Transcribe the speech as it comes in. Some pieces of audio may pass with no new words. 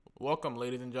Welcome,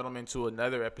 ladies and gentlemen, to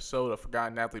another episode of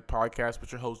Forgotten Athlete Podcast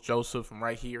with your host Joseph from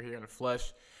right here in the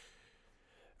flesh.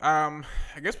 I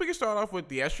guess we can start off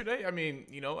with yesterday.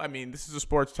 This is a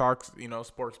sports talk,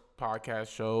 sports podcast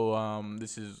show.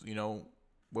 This is,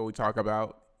 where we talk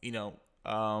about, kind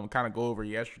of go over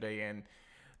yesterday and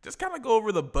just kind of go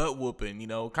over the butt whooping,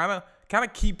 kind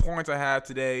of key points I have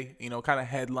today, kind of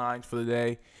headlines for the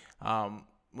day.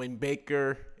 When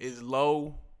Baker is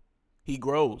low, he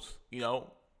grows,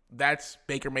 That's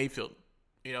Baker Mayfield.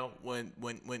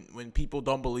 When people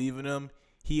don't believe in him,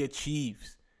 he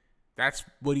achieves. That's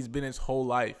what he's been his whole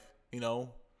life,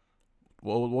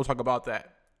 We'll talk about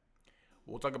that.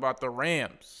 We'll talk about the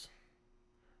Rams.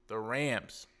 The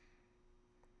Rams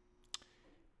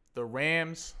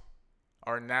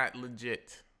are not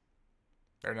legit.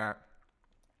 They're not.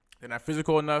 They're not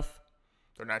physical enough.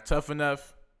 They're not tough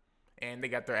enough. And they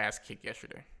got their ass kicked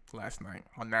last night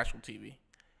on national TV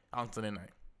on Sunday night.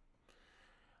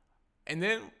 And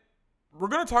then we're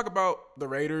going to talk about the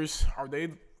Raiders. Are they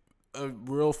a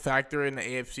real factor in the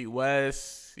AFC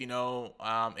West,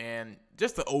 and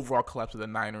just the overall collapse of the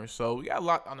Niners? So we got a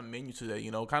lot on the menu today,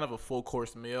 kind of a full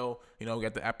course meal. We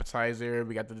got the appetizer,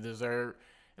 we got the dessert,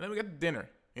 and then we got the dinner,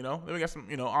 then we got some,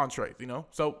 entrees,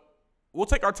 So we'll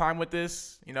take our time with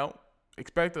this,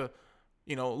 expect a,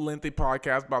 lengthy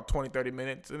podcast, about 20, 30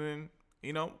 minutes, and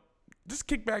then, just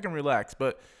kick back and relax.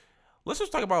 But let's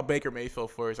just talk about Baker Mayfield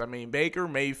first. Baker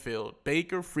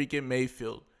freaking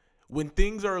Mayfield. When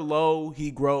things are low,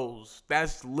 he grows.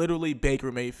 That's literally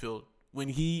Baker Mayfield. When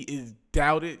he is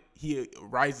doubted, he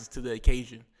rises to the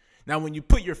occasion. Now, when you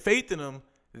put your faith in him,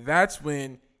 that's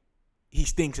when he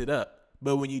stinks it up.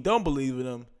 But when you don't believe in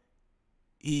him,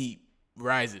 he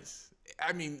rises.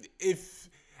 I've been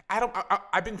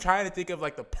trying to think of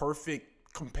like the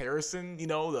perfect comparison,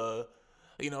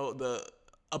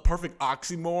 a perfect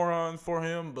oxymoron for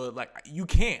him, but you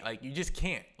can't, you just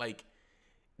can't.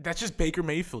 That's just Baker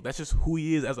Mayfield. That's just who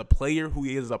he is as a player, who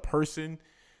he is as a person.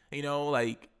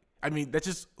 That's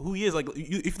just who he is. If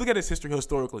you look at his history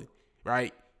historically,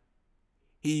 right?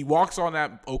 He walks on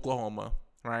at Oklahoma,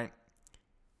 right?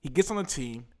 He gets on the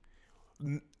team.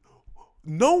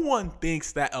 No one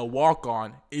thinks that a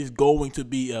walk-on is going to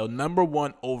be a number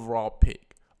one overall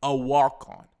pick. A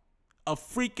walk-on. A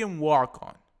freaking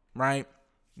walk-on, right?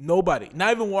 Nobody.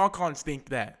 Not even walk-ons think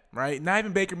that, right? Not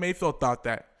even Baker Mayfield thought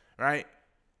that, right?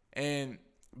 And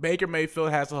Baker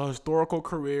Mayfield has a historical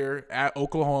career at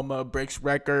Oklahoma, breaks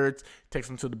records, takes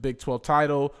them to the Big 12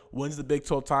 title, wins the Big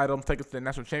 12 title, takes them to the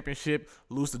national championship,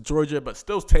 loses to Georgia, but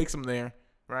still takes them there,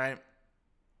 right?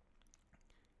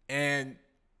 And,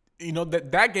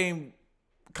 that game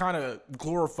kind of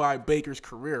glorified Baker's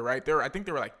career, right? I think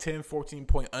they were 10,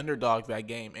 14-point underdogs that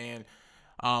game. And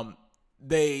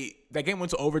that game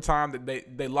went to overtime.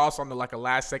 They lost on a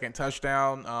last-second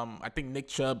touchdown. I think Nick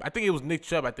Chubb. It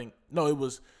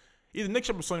was either Nick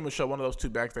Chubb or Sonny Michel, one of those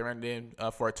two backs. They ran in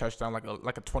for a touchdown, like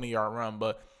a 20-yard run.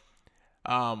 But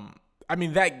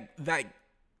that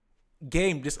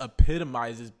game just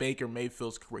epitomizes Baker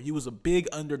Mayfield's career. He was a big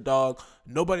underdog.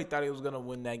 Nobody thought he was gonna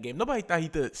win that game. Nobody thought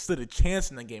he stood a chance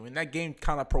in that game. And that game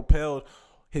kind of propelled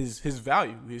his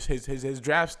value, his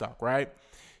draft stock, right?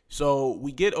 So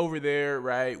we get over there,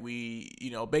 right?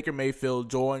 Baker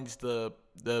Mayfield joins the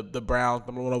Browns,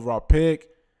 number one overall pick,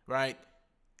 right?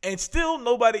 And still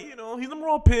nobody, he's number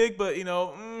one pick, but we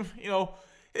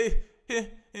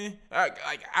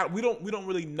don't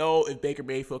really know if Baker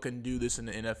Mayfield can do this in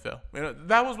the NFL.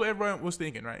 That was what everyone was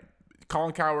thinking, right?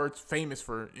 Colin Cowherd's famous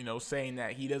for, saying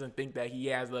that he doesn't think that he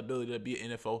has the ability to be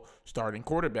an NFL starting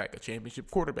quarterback, a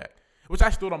championship quarterback, which I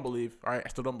still don't believe, all right? I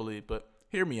still don't believe, but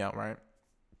hear me out, right?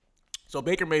 So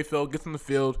Baker Mayfield gets on the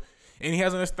field, and he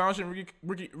has an astonishing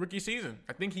rookie season.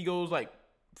 I think he goes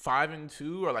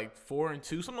 5-2 or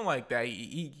 4-2, something like that.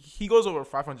 He goes over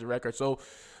 500 records. So,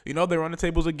 they're on the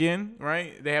tables again,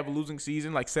 right? They have a losing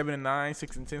season, 7-9,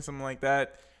 6-10, something like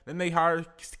that. Then they hire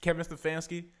Kevin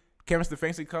Stefanski. Kevin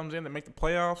Stefanski comes in to make the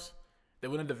playoffs. They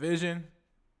win a division.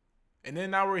 And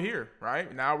then now we're here, right?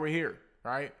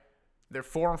 They're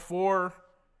 4-4.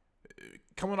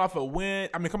 Coming off a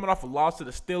loss to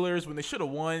the Steelers when they should have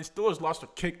won. Steelers lost their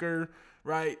kicker,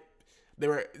 right? They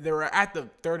were at the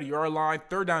 30-yard line,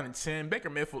 3rd down and 10. Baker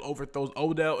Mayfield overthrows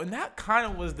Odell, and that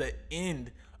kind of was the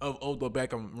end of Odell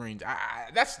Beckham Marines.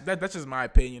 That's just my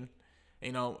opinion.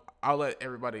 I'll let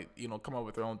everybody come up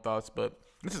with their own thoughts, but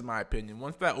this is my opinion.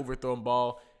 Once that overthrown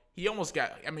ball, he almost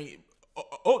got.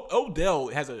 Odell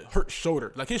has a hurt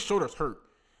shoulder, his shoulder's hurt,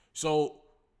 so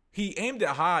he aimed it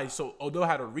high, so Odell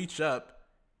had to reach up,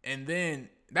 and then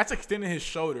that's extending his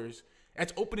shoulders.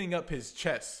 That's opening up his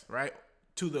chest, right?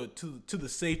 to the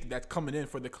safety that's coming in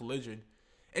for the collision,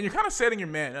 and you're kind of setting your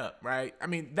man up, right? I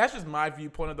mean, that's just my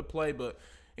viewpoint of the play, but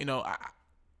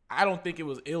I don't think it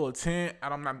was ill intent.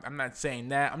 I'm not saying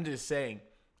that. I'm just saying,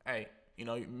 hey,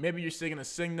 maybe you're singing a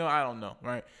signal. I don't know,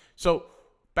 right? So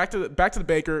back to the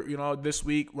Baker, this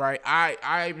week, right?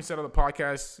 I even said on the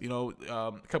podcast,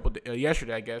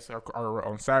 yesterday, I guess, or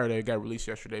on Saturday, it got released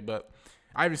yesterday, but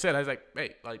I even said, I was like,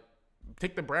 hey, like,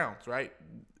 take the Browns, right?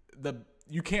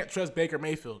 You can't trust Baker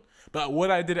Mayfield. But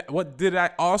what did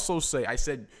I also say? I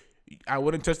said I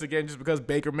wouldn't trust the game just because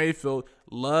Baker Mayfield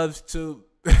loves to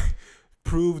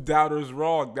prove doubters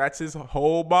wrong. That's his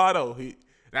whole motto.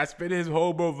 That's been his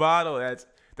whole bravado.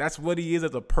 That's what he is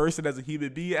as a person, as a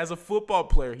human being, as a football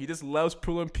player. He just loves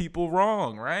proving people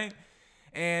wrong, right?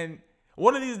 And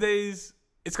one of these days,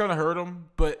 it's going to hurt him.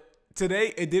 But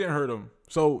today, it didn't hurt him.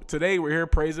 So today, we're here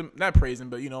not praising,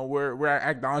 but, we're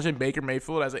acknowledging Baker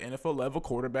Mayfield as an NFL-level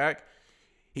quarterback.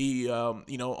 He,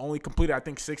 only completed, I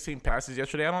think, 16 passes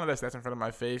yesterday. I don't know if that's in front of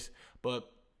my face. But,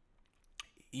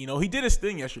 he did his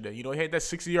thing yesterday. He had that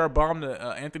 60-yard bomb to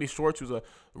Anthony Schwartz, who's a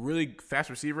really fast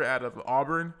receiver out of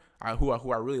Auburn, who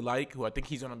I really like, who I think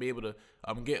he's going to be able to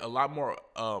get a lot more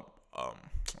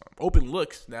open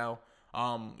looks now,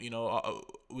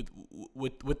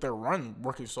 with their run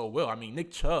working so well. I mean,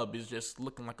 Nick Chubb is just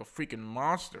looking like a freaking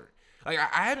monster. Like,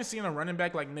 I haven't seen a running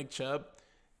back like Nick Chubb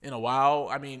in a while.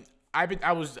 I mean,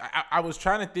 I was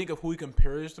trying to think of who he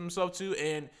compares himself to,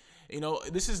 and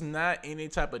this is not any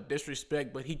type of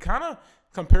disrespect, but he kind of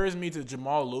compares me to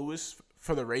Jamal Lewis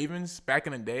for the Ravens back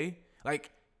in the day.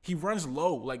 Like, he runs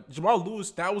low. Like, Jamal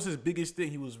Lewis, that was his biggest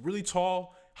thing. He was really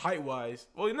tall, height-wise.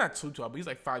 Well, he's not too tall, but he's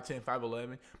like 5'10",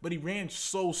 5'11". But he ran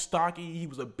so stocky. He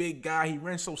was a big guy. He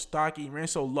ran so stocky. He ran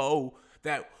so low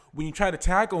that when you try to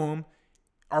tackle him,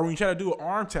 or when you try to do an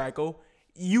arm tackle,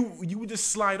 you would just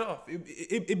slide off.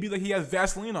 It'd be like he has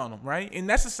Vaseline on him, right? And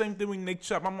that's the same thing with Nick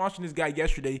Chubb. I'm watching this guy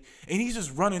yesterday, and he's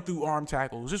just running through arm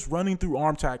tackles,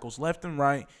 left and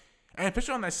right. And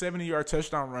especially on that 70-yard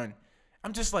touchdown run,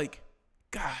 I'm just like,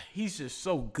 God, he's just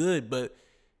so good. But,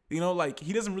 he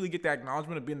doesn't really get the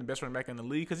acknowledgement of being the best running back in the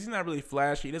league because he's not really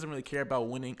flashy. He doesn't really care about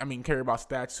winning. Care about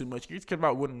stats too much. He just cares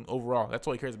about winning overall. That's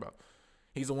all he cares about.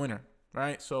 He's a winner,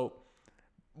 right? So,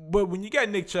 but when you got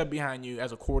Nick Chubb behind you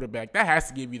as a quarterback, that has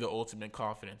to give you the ultimate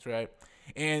confidence, right?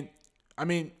 And,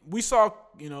 we saw,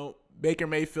 Baker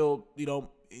Mayfield,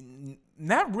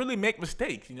 not really make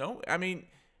mistakes,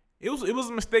 It was a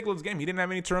mistakeless game. He didn't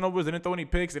have any turnovers, didn't throw any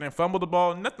picks, didn't fumble the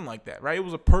ball, nothing like that, right? It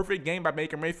was a perfect game by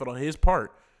Baker Mayfield on his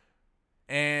part.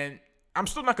 And I'm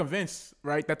still not convinced,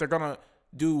 right, that they're going to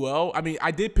do well.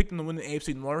 I did pick them to win the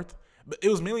AFC North, but it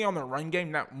was mainly on the run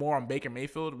game, not more on Baker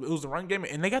Mayfield. It was the run game,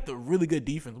 and they got the really good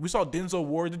defense. We saw Denzel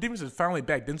Ward. The defense is finally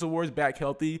back. Denzel Ward's back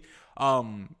healthy.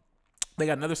 They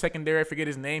got another secondary. I forget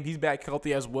his name. He's back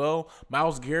healthy as well.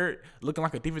 Myles Garrett looking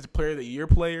like a Defensive Player of the Year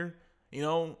player. They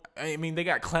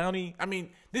got Clowney.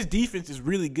 This defense is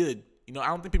really good. I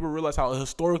don't think people realize how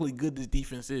historically good this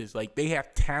defense is. Like, they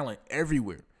have talent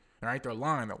everywhere. All right, their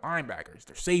linebackers,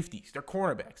 their safeties, their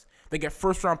cornerbacks. They get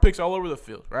first-round picks all over the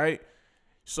field, right?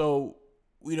 So,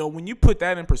 when you put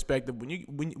that in perspective, when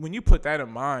you put that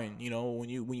in mind, when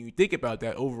you think about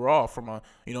that overall from a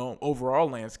overall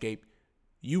landscape,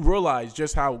 you realize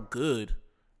just how good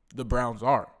the Browns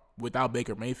are without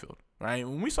Baker Mayfield, right?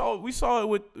 When we saw it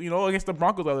with against the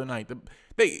Broncos the other night.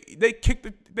 They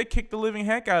kicked the living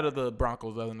heck out of the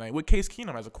Broncos the other night with Case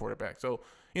Keenum as a quarterback. So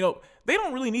they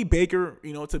don't really need Baker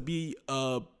to be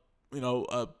a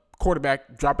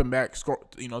quarterback dropping back,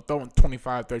 throwing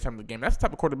 25, 30 times a game. That's the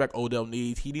type of quarterback Odell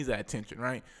needs. He needs that attention,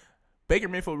 right? Baker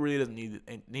Mayfield really doesn't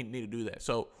need to do that.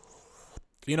 So,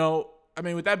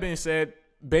 with that being said,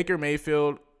 Baker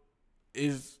Mayfield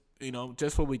is,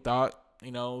 just what we thought.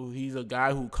 He's a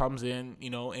guy who comes in,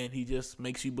 and he just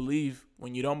makes you believe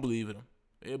when you don't believe in him.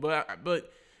 Yeah,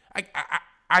 but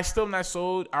I still not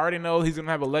sold. I already know he's going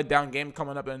to have a letdown game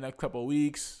coming up in the next couple of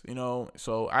weeks,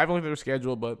 So I haven't looked at their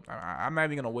schedule, but I'm not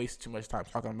even going to waste too much time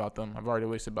talking about them. I've already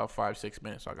wasted about 5-6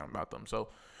 minutes talking about them. So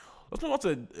let's move on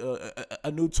to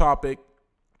a new topic,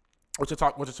 which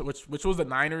was the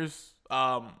Niners.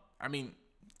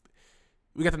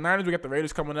 We got the Niners, we got the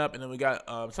Raiders coming up, and then we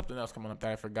got something else coming up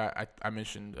that I forgot I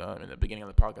mentioned in the beginning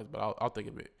of the podcast, but I'll think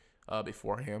of it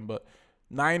beforehand. But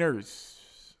Niners,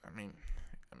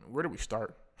 where do we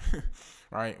start?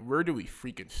 Right? Where do we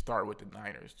freaking start with the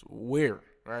Niners? Where,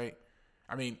 right?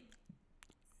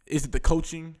 Is it the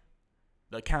coaching,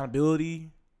 the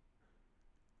accountability?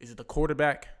 Is it the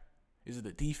quarterback? Is it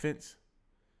the defense?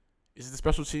 Is it the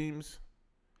special teams?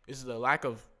 Is it the lack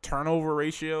of turnover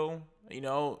ratio?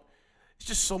 it's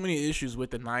just so many issues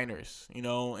with the Niners,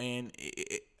 and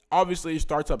obviously it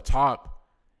starts up top,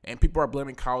 and people are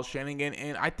blaming Kyle Shanahan,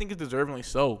 and I think it's deservingly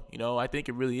so. I think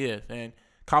it really is. And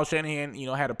Kyle Shanahan,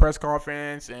 had a press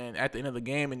conference, and at the end of the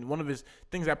game, and one of his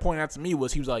things that pointed out to me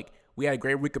was he was like, "We had a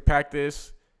great week of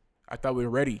practice. I thought we were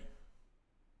ready."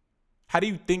 How do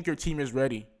you think your team is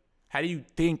ready? How do you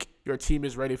think your team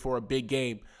is ready for a big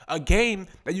game? A game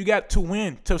that you got to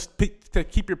win to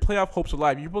keep your playoff hopes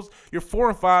alive. You're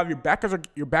 4-5.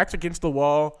 Your back's against the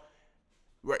wall.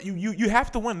 Right? You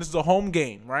have to win. This is a home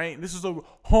game, right? This is a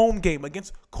home game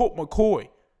against Colt McCoy,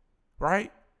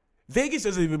 right? Vegas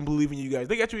doesn't even believe in you guys.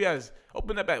 They got you guys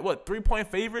open up at 3-point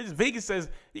favorites. Vegas says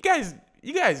you guys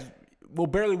will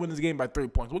barely win this game by 3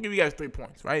 points. We'll give you guys 3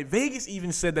 points, right? Vegas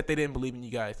even said that they didn't believe in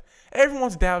you guys.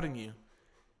 Everyone's doubting you.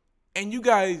 And you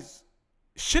guys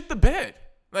shit the bed.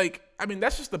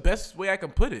 That's just the best way I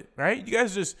can put it, right? You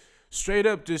guys just straight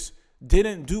up just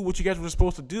didn't do what you guys were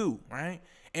supposed to do, right?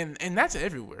 And that's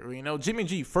everywhere. Jimmy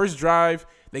G, first drive,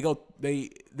 they go down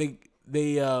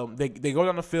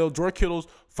the field. George Kittle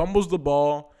fumbles the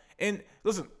ball. And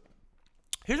listen,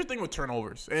 here's the thing with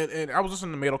turnovers. And I was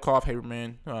listening to Madoff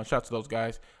Haberman. Shout out to those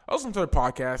guys. I listened to their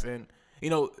podcast, and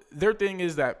their thing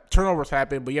is that turnovers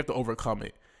happen, but you have to overcome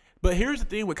it. But here's the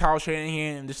thing with Kyle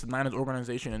Shanahan and just the Niners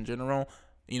organization in general.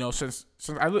 Since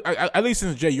at least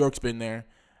since Jay York's been there,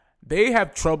 they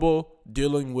have trouble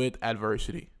dealing with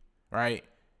adversity, right?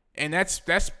 And that's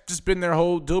just been their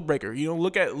whole deal breaker.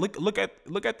 Look at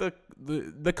the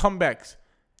comebacks.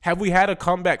 Have we had a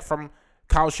comeback from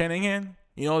Kyle Shanahan?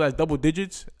 That's double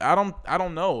digits. I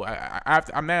don't know.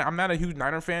 I'm not a huge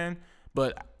Niner fan,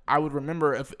 but I would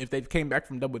remember if they came back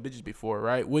from double digits before,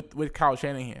 right? With Kyle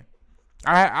Shanahan.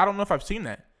 I don't know if I've seen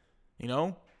that,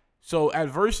 So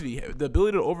adversity, the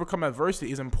ability to overcome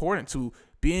adversity is important to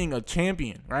being a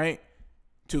champion, right?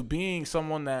 To being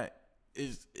someone that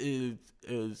is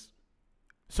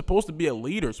supposed to be a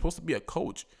leader, supposed to be a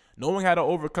coach, knowing how to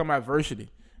overcome adversity,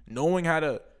 knowing how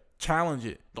to challenge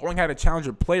it, knowing how to challenge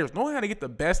your players, knowing how to get the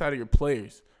best out of your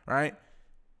players, right?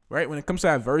 Right, when it comes to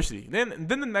adversity. Then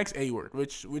the next A word,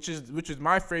 which is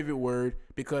my favorite word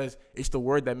because it's the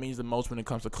word that means the most when it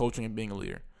comes to coaching and being a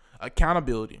leader.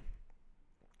 Accountability.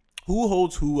 Who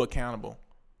holds who accountable?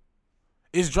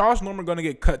 Is Josh Norman going to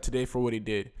get cut today for what he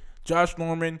did? Josh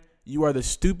Norman, you are the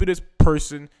stupidest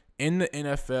person in the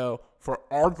NFL for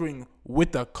arguing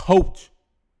with a coach.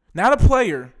 Not a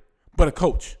player, but a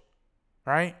coach,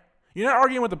 right? You're not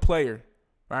arguing with a player.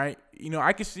 Right?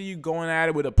 I can see you going at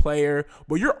it with a player,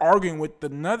 but you're arguing with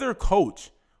another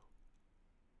coach.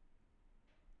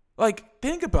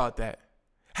 Think about that.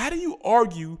 How do you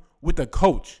argue with a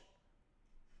coach?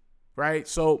 Right?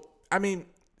 So,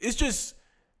 it's just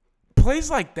plays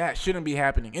like that shouldn't be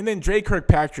happening. And then Dre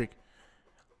Kirkpatrick.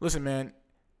 Listen, man.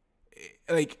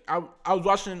 I was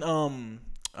watching dang,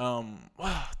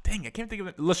 I can't think of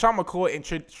it. LaShawn McCoy and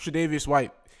Tre'Davious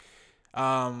White.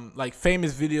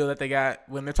 Famous video that they got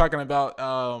when they're talking about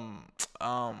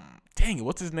dang it,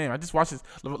 what's his name? I just watched this.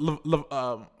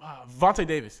 Vontae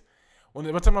Davis. When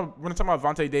they're talking about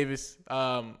Vontae Davis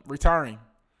retiring,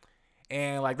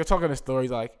 and they're talking the story.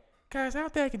 He's like, guys, I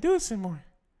don't think I can do this anymore.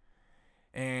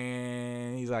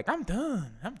 And he's like, I'm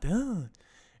done.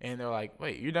 And they're like,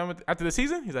 wait, you're done after the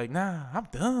season? He's like, nah, I'm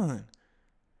done.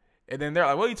 And then they're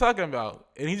like, what are you talking about?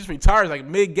 And he just retires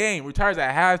mid-game, retires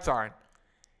at halftime.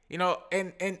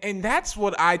 And that's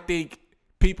what I think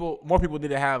more people need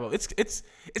to have. It's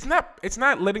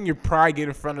not letting your pride get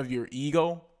in front of your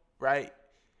ego, right?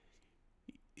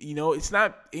 It's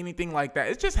not anything like that.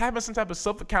 It's just having some type of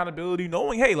self-accountability,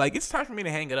 knowing, hey, it's time for me to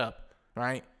hang it up,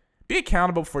 right? Be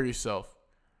accountable for yourself,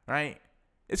 right?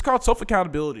 It's called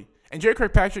self-accountability. And Jerry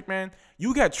Kirkpatrick, man,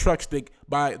 you got truck stick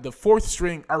by the third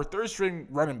string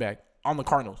running back on the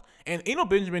Cardinals. And Eno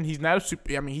Benjamin, he's not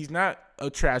a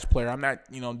trash player. I'm not,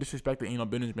 disrespecting Eno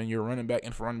Benjamin. You're a running back,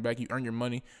 and for running back, you earn your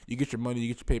money, you get your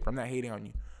paper. I'm not hating on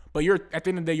you. But at the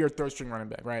end of the day, you're a third string running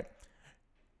back, right?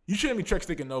 You shouldn't be truck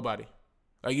sticking nobody.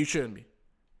 You shouldn't be.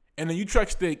 And then you truck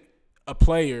stick a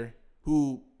player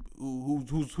who's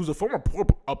a former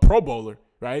Pro Bowler,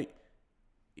 right?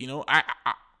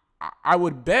 I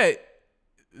would bet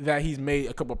that he's made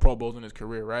a couple of Pro Bowls in his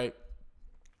career, right?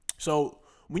 So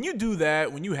when you do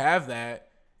that, when you have that,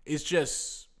 it's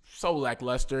just so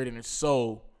lackluster and it's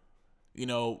so,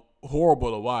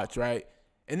 horrible to watch, right?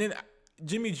 And then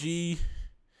Jimmy G,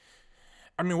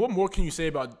 what more can you say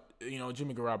about,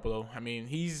 Jimmy Garoppolo?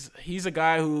 He's a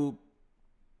guy who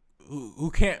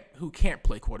can't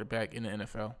play quarterback in the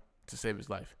NFL to save his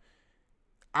life.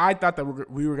 I thought that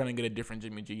we were going to get a different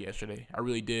Jimmy G yesterday. I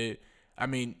really did. I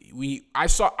mean, I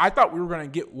thought we were gonna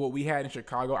get what we had in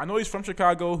Chicago. I know he's from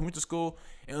Chicago. He went to school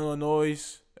in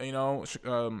Illinois. You know,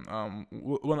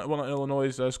 one of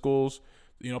Illinois schools.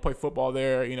 You know, played football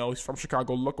there. You know, he's from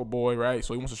Chicago, local boy, right?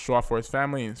 So he wants to show off for his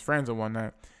family and his friends and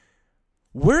whatnot.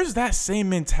 Where's that same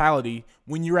mentality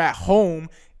when you're at home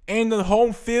and the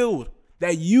home field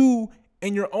that you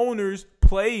and your owners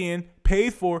play in,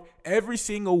 pay for every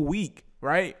single week,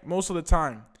 right? Most of the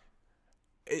time.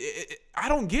 I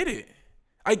don't get it.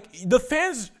 The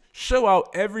fans show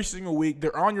out every single week.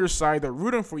 They're on your side. They're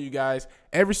rooting for you guys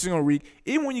every single week.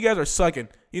 Even when you guys are sucking.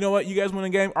 You know what? You guys win a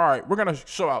game. All right, we're going to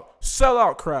show out. Sell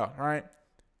out crowd, all right?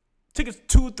 Tickets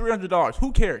 $200-$300.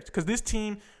 Who cares? Because this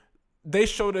team, they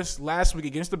showed us last week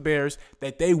against the Bears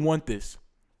that they want this,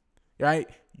 right?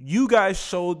 You guys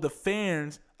showed the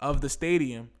fans of the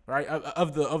stadium, right,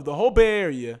 of the whole Bay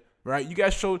Area, right? You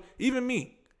guys showed, even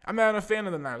me. I'm not a fan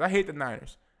of the Niners. I hate the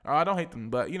Niners. I don't hate them,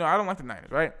 but, you know, I don't like the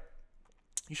Niners, right?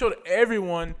 You showed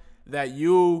everyone that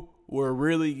you were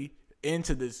really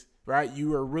into this, right? You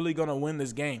were really going to win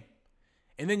this game.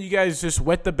 And then you guys just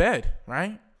wet the bed,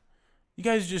 right? You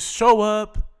guys just show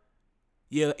up.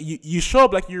 Yeah, you show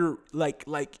up like you're like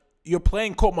you're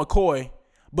playing Colt McCoy,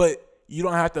 but you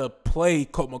don't have to play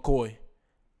Colt McCoy.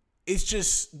 It's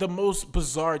just the most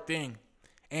bizarre thing.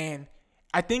 And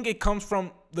I think it comes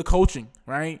from the coaching,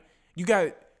 right? You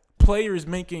got players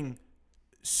making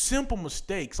simple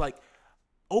mistakes, like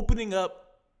opening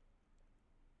up,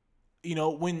 you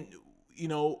know, when, you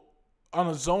know, on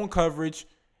a zone coverage,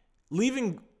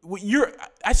 leaving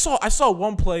I saw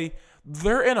one play,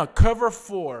 they're in a cover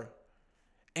 4,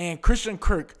 and Christian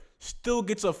Kirk still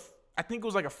gets I think it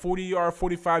was like a 40-yard,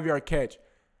 45-yard catch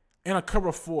in a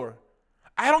cover 4.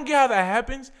 I don't get how that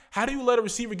happens. How do you let a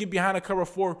receiver get behind a cover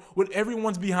 4 when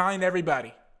everyone's behind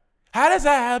everybody? How does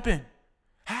that happen?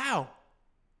 How?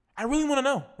 I really want to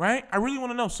know, right? I really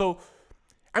want to know. So,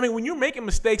 I mean, when you're making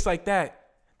mistakes like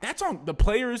that, that's on the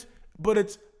players,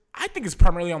 but I think it's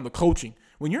primarily on the coaching.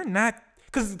 When you're not,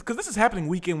 because this is happening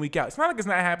week in, week out. It's not like it's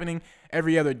not happening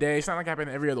every other day. It's not like it's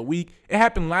happening every other week. It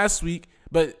happened last week,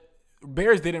 but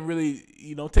Bears didn't really,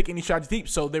 you know, take any shots deep,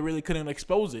 so they really couldn't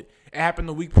expose it. It happened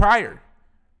the week prior,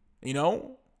 you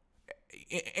know?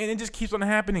 And it just keeps on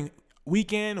happening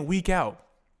week in and week out,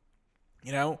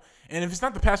 you know? And if it's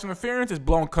not the pass interference, it's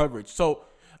blown coverage. So,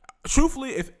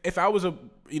 truthfully, if I was a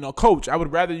coach, I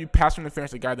would rather you pass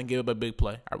interference a guy than give up a big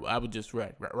play. I would just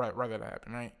rather that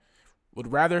happen, right? Would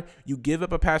rather you give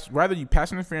up a pass, rather you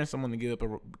pass interference someone than give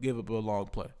up a long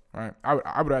play, right?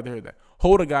 I would rather hear that.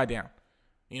 Hold a guy down,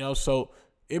 you know. So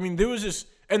I mean, there was just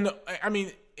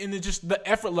just the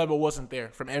effort level wasn't there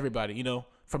from everybody, you know.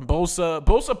 From Bosa.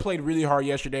 Bosa played really hard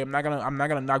yesterday. I'm not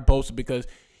gonna knock Bosa because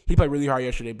he played really hard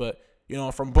yesterday, but you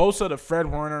know, from Bosa to Fred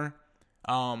Warner,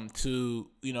 to,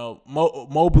 you know,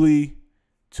 Mobley,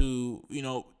 to, you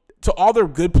know, to all their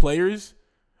good players.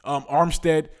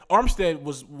 Armstead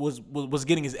was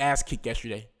getting his ass kicked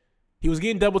yesterday. He was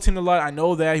getting double teamed a lot. I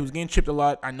know that. He was getting chipped a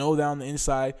lot. I know that on the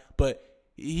inside, but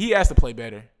he has to play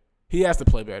better. He has to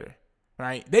play better,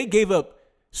 right? They gave up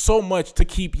so much to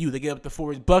keep you. They gave up the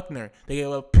Forrest Buckner. They gave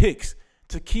up picks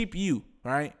to keep you,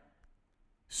 right?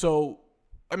 So,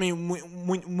 I mean,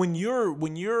 when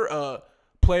you're a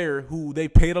player who they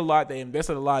paid a lot, they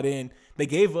invested a lot in, they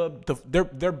gave up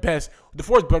their best.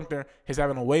 DeForest Buckner is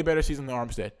having a way better season than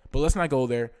Armstead, but let's not go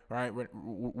there, right?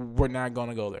 We're not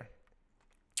gonna go there.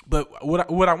 But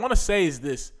what I want to say is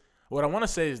this.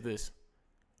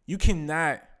 You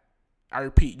cannot, I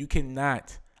repeat, you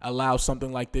cannot allow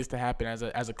something like this to happen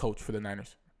as a coach for the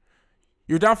Niners.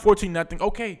 You're down 14-0.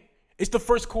 Okay, it's the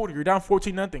first quarter. You're down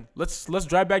 14-0. Let's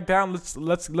drive back down.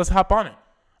 Let's hop on it.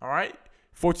 All right,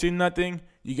 14-0.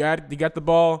 You got the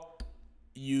ball.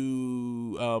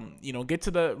 You get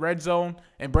to the red zone,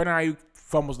 and Brandon Ayuk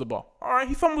fumbles the ball. All right,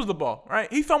 he fumbles the ball.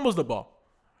 Right, he fumbles the ball.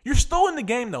 You're still in the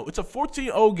game though. It's a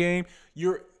 14-0 game.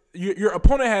 Your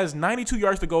opponent has 92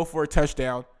 yards to go for a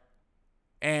touchdown,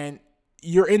 and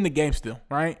you're in the game still.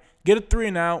 Right, get a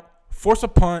 3-and-out, force a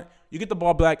punt. You get the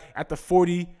ball back at the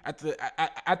 40. At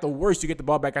the worst, you get the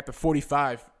ball back at the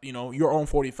 45. You know, your own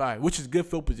 45, which is good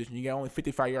field position. You got only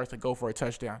 55 yards to go for a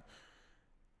touchdown.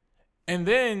 And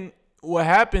then what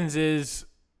happens is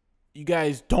you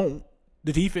guys don't.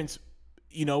 The defense,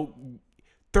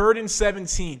 3rd and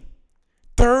 17.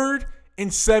 3rd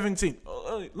and 17.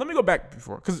 Let me go back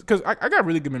before because I got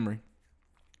really good memory.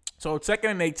 So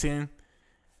 2nd and 18.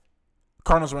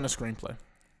 Cardinals run a screenplay.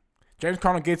 James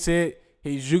Conner gets it.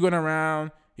 He's jugging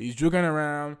around. He's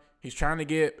trying to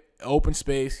get open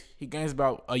space. He gains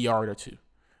about a yard or two.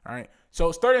 All right. So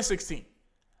it's 3rd and 16.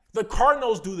 The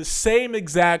Cardinals do the same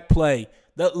exact play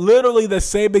literally the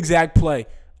same exact play.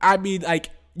 I mean, like,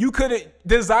 you couldn't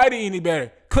design it any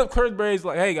better. Cliff Kingsbury's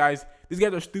like, hey, guys, these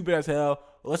guys are stupid as hell.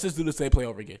 Let's just do the same play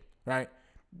over again, right?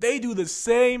 They do the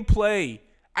same play.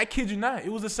 I kid you not.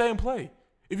 It was the same play.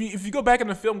 If you go back in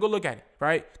the film, go look at it,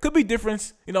 right? Could be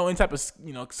difference, in type of,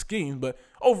 schemes, but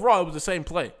overall, it was the same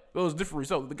play. It was a different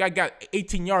result. The guy got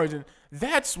 18 yards, and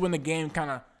that's when the game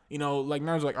kind of, like,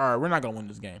 Niners like, all right, we're not going to win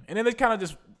this game. And then they kind of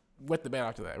just wet the bed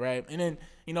after that, right? And then,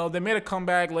 they made a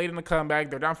comeback late in the comeback.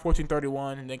 They're down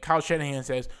 14-31, and then Kyle Shanahan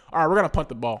says, all right, we're going to punt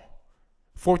the ball.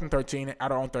 4th and 13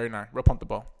 out of our own 39. We'll punt the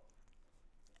ball.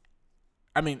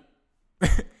 I mean,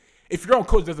 if your own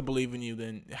coach doesn't believe in you,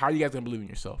 then how are you guys going to believe in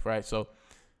yourself, right? So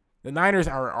the Niners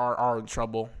are in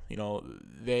trouble.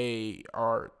 They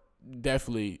are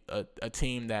definitely a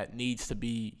team that needs to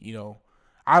be,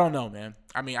 I don't know, man.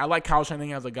 I mean, I like Kyle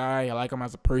Shanahan as a guy. I like him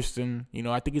as a person.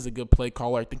 I think he's a good play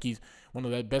caller. I think he's one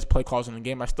of the best play callers in the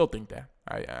game. I still think that.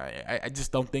 I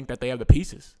just don't think that they have the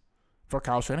pieces for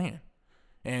Kyle Shanahan.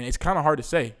 And it's kind of hard to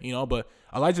say, but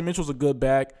Elijah Mitchell's a good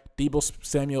back. Deebo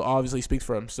Samuel obviously speaks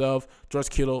for himself. George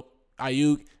Kittle,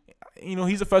 Ayuk,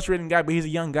 he's a frustrating guy, but he's a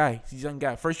young guy. He's a young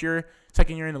guy. First year,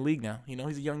 second year in the league now.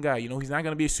 He's a young guy. He's not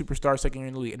going to be a superstar second year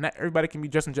in the league. And not everybody can be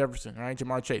Justin Jefferson, all right?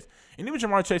 Jamar Chase. And even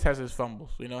Jamar Chase has his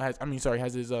fumbles,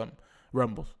 has his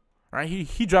rumbles, right?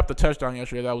 He dropped a touchdown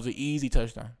yesterday. That was an easy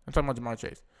touchdown. I'm talking about Jamar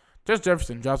Chase. Justin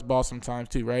Jefferson drops the ball sometimes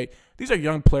too, right? These are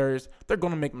young players. They're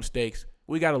going to make mistakes.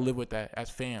 We got to live with that as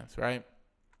fans, right?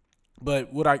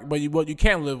 But what you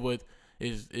can't live with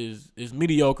is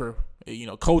mediocre,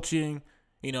 coaching,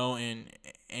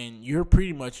 and you're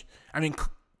pretty much. I mean,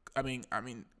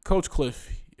 Coach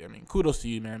Cliff. Kudos to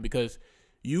you, man, because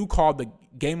you called the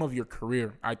game of your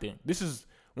career. I think this is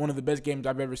one of the best games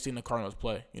I've ever seen the Cardinals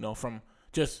play. From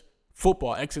just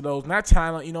football, X and O's, not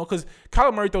talent. Because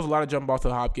Kyler Murray throws a lot of jump balls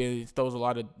to Hopkins. Throws a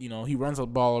lot of, he runs the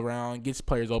ball around, gets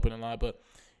players open a lot, but.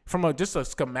 From just a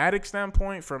schematic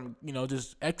standpoint, from,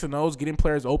 just X and O's, getting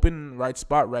players open, right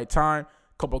spot, right time,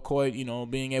 Colt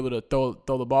McCoy, being able to throw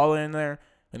the ball in there,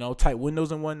 tight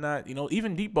windows and whatnot,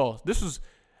 even deep balls.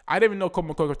 I didn't even know Colt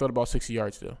McCoy could throw the ball 60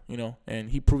 yards still,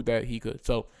 and he proved that he could.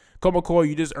 So, Colt McCoy,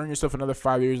 you just earned yourself another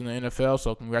 5 years in the NFL,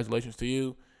 so congratulations to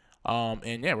you.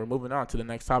 And, yeah, we're moving on to the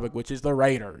next topic, which is the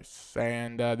Raiders.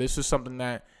 And this is something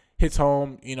that hits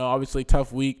home, obviously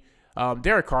tough week.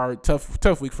 Derek Carr,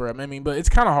 tough week for him. But it's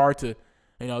kind of hard to,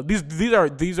 these are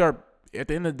at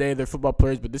the end of the day, they're football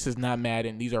players, but this is not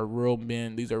Madden. These are real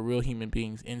men. These are real human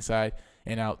beings inside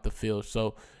and out the field.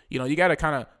 So, you got to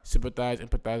kind of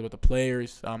empathize with the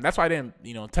players. That's why I didn't,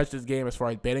 touch this game as far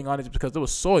as betting on it, because you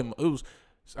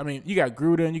got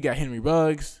Gruden, you got Henry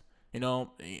Ruggs,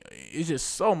 it's just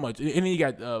so much. And then you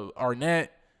got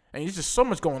Arnett, and it's just so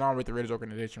much going on with the Raiders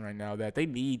organization right now that they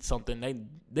need something.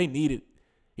 They need it.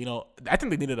 I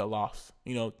think they needed a loss.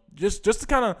 Just to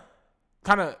kind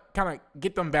of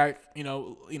get them back.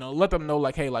 Let them know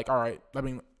like, hey, like, all right.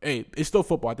 Hey, it's still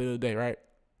football at the end of the day, right?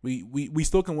 We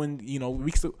still can win.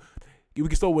 We can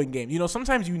still win games.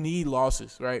 Sometimes you need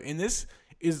losses, right? And this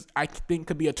is, I think,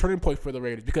 could be a turning point for the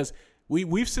Raiders, because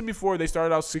we've seen before they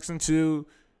started out 6-2,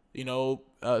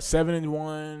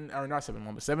 7-1, or not 7-1,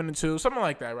 but 7-2, something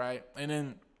like that, right? And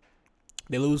then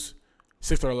they lose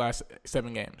 6 of their last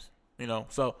 7 games.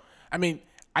 So, I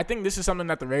think this is something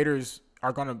that the Raiders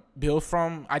are going to build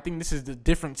from. I think this is a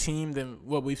different team than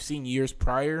what we've seen years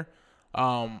prior.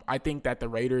 I think that the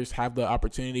Raiders have the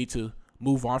opportunity to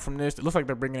move on from this. It looks like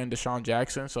they're bringing in Deshaun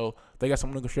Jackson, so they got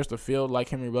someone who can stretch the field like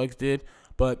Henry Ruggs did.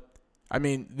 But,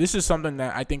 this is something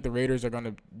that I think the Raiders are going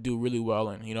to do really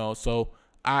well in, So,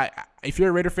 if you're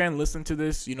a Raider fan, listen to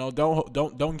this.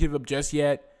 Don't give up just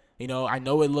yet. I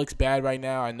know it looks bad right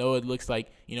now. I know it looks like,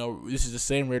 this is the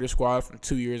same Raider squad from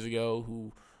 2 years ago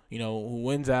who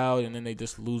wins out and then they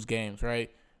just lose games, right?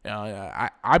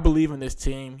 I believe in this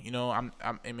team.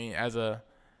 As a,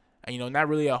 not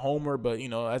really a homer, but,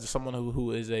 as someone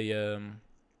who is a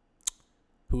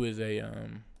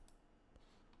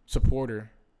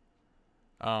supporter,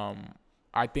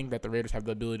 I think that the Raiders have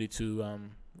the ability to,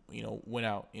 win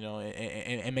out,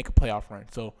 and make a playoff run.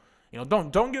 So,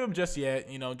 don't give up just yet.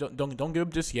 Don't give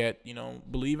up just yet.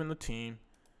 Believe in the team.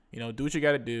 Do what you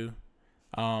got to do.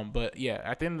 But yeah,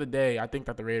 at the end of the day, I think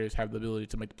that the Raiders have the ability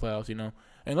to make the playoffs.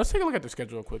 And let's take a look at their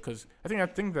schedule real quick, because I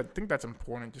think that's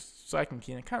important, just so I can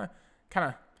kind of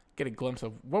get a glimpse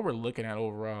of what we're looking at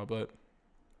overall. But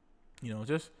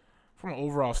just from an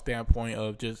overall standpoint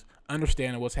of just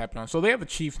understanding what's happening. So they have the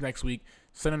Chiefs next week,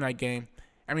 Sunday night game.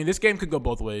 This game could go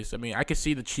both ways. I could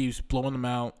see the Chiefs blowing them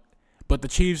out. But the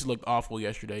Chiefs looked awful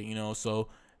yesterday, so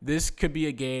this could be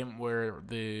a game where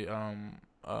the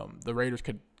Raiders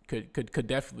could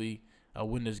definitely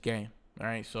win this game. All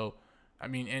right, so I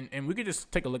mean, and we could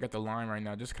just take a look at the line right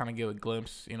now, just kind of give a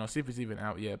glimpse, see if it's even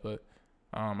out yet, but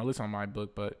at least on my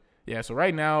book. But yeah, so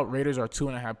right now Raiders are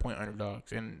 2.5-point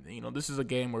underdogs, and this is a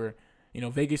game where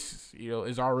Vegas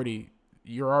is already.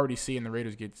 You're already seeing the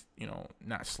Raiders get,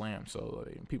 not slammed. So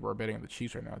people are betting on the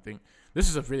Chiefs right now. I think this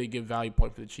is a really good value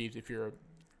point for the Chiefs if you're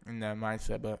in that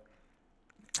mindset. But,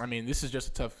 I mean, this is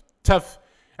just a tough.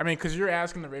 I mean, because you're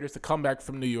asking the Raiders to come back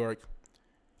from New York.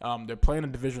 They're playing a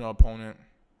divisional opponent.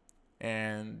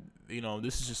 And,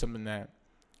 this is just something that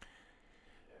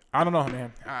I don't know,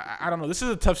 man. I don't know. This is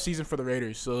a tough season for the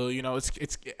Raiders. So,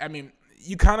 it's I mean,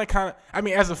 you kind of, I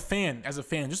mean, as a fan,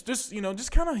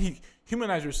 just kind of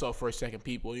humanize yourself for a second,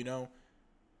 people.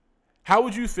 How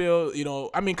would you feel?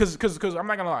 I mean, because I'm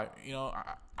not gonna lie.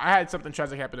 I had something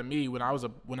tragic happen to me when I was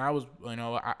a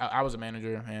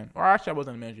manager, man. Or actually, I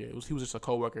wasn't a manager. He was just a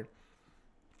coworker.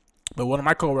 But one of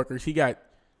my coworkers, he got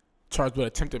charged with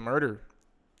attempted murder,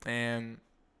 and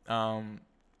I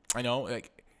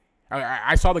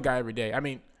saw the guy every day. I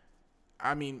mean,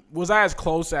 was I as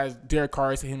close as Derek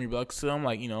Carr to Henry Bledsoe?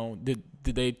 Like, did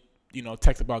they,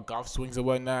 text about golf swings and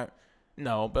whatnot?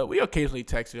 No, but we occasionally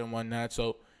texted and whatnot.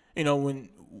 So, when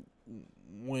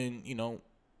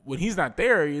he's not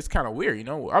there, it's kind of weird.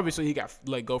 Obviously he got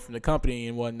let go from the company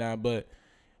and whatnot, but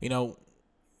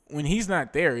when he's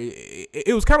not there,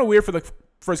 it was kind of weird for the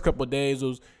first couple of days. It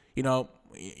was,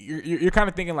 you're kind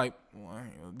of thinking like, well,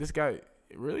 this guy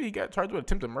really, he got charged with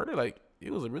attempted murder, like. He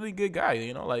was a really good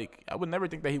guy, like I would never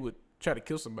think that he would try to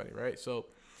kill somebody, right? So,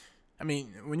 I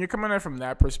mean, when you're coming at it from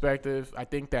that perspective, I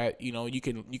think that, you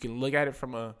can look at it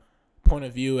from a point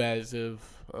of view as if,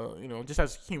 just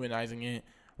as humanizing it,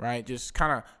 right? Just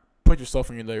kind of put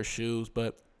yourself in their shoes.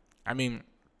 But, I mean,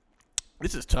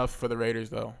 this is tough for the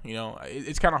Raiders, though.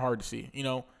 It's kind of hard to see,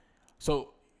 So,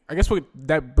 I guess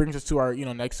that brings us to our,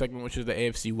 next segment, which is the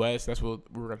AFC West. That's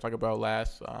what we were going to talk about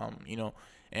last,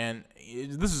 And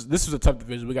this is a tough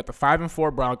division. We got the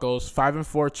 5-4 Broncos,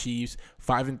 5-4 Chiefs,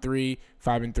 5-3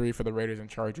 for the Raiders and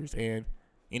Chargers. And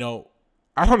I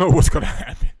don't know what's gonna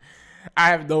happen. I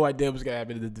have no idea what's gonna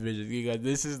happen in the division because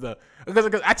this is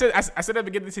because I said at the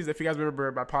beginning of the season. If you guys remember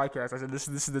my podcast, I said this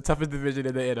is the toughest division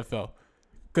in the NFL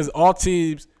because all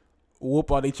teams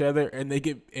whoop on each other and they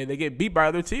get beat by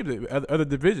other teams, other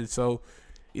divisions. So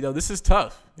this is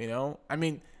tough. I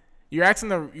mean, you're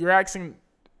asking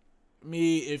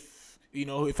me if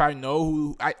I know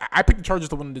who I picked the Chargers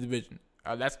to win the division.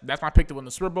 That's my pick to win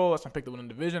the Super Bowl. That's my pick to win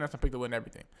the division. That's my pick to win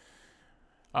everything.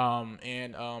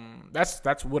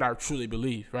 That's what I truly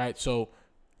believe, right? So,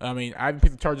 I mean, I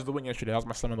picked the Chargers to win yesterday. That was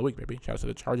my slam of the week, baby. Shout out to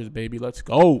the Chargers, baby. Let's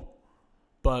go.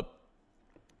 But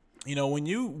when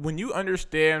you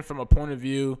understand from a point of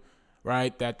view,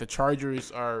 right, that the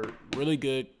Chargers are really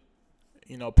good,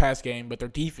 pass game, but their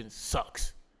defense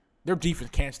sucks. Their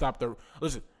defense can't stop the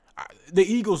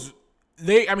Eagles,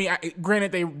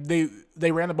 granted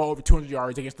they ran the ball over 200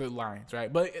 yards against the Lions,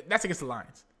 right? But that's against the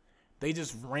Lions. They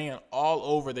just ran all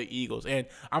over the Eagles. And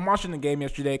I'm watching the game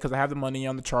yesterday because I have the money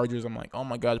on the Chargers. I'm like, oh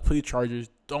my God, please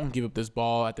Chargers, don't give up this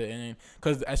ball at the end.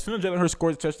 Because as soon as Jalen Hurts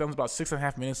scored the touchdown, it was about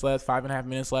 6.5 minutes left, 5.5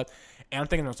 minutes left, and I'm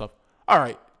thinking to myself, all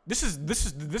right,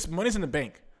 this money's in the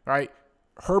bank, right?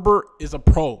 Herbert is a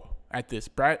pro at this.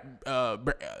 Brandon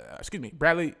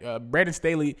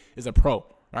Staley is a pro.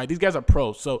 Right, these guys are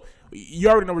pros, so you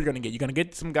already know what you're gonna get. You're gonna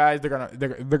get some guys. They're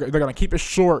gonna keep it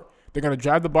short. They're gonna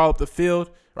drive the ball up the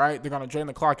field. Right, they're gonna drain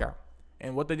the clock out.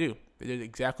 And what they do, they did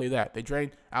exactly that. They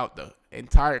drained out the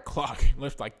entire clock.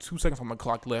 Left like 2 seconds on the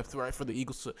clock left, right, for the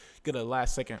Eagles to get a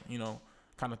last second,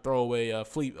 kind of throwaway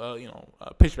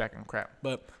pitchback and crap.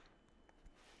 But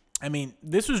I mean,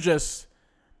 this was just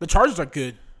the Chargers are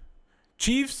good.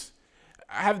 Chiefs.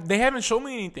 They haven't shown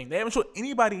me anything. They haven't shown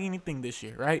anybody anything this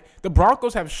year, right? The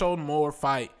Broncos have shown more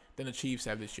fight than the Chiefs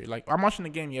have this year. Like, I'm watching the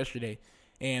game yesterday,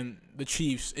 and the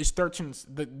Chiefs, it's 13.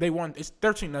 They won. It's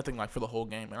 13-0 like for the whole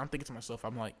game, and I'm thinking to myself,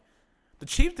 I'm like, the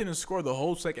Chiefs didn't score the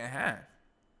whole second half.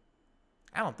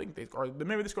 I don't think they scored.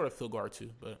 Maybe they scored a field goal or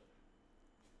two, but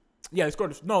yeah, they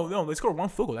scored. No, they scored one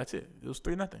field goal. That's it. It was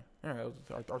 3-0. Yeah, it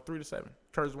was or 3-7.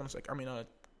 Chargers won the second.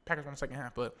 Packers won the second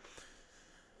half, but.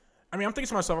 I'm thinking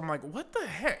to myself, I'm like, what the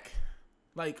heck?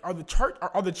 Like, are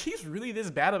the Chiefs really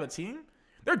this bad of a team?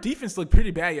 Their defense looked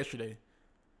pretty bad yesterday.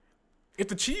 If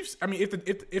the Chiefs,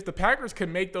 if the Packers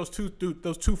can make those two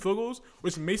field goals,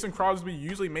 which Mason Crosby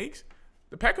usually makes,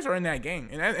 the Packers are in that game,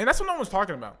 and that's what no one's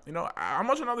talking about. I'm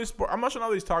watching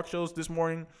all these talk shows this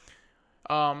morning.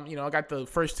 I got the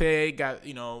First Take, got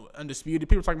Undisputed.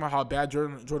 People talking about how bad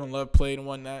Jordan Love played and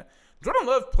whatnot. Jordan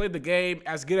Love played the game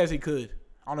as good as he could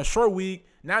on a short week.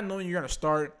 Not knowing you're going to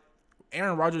start,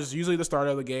 Aaron Rodgers is usually the starter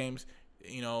of the games.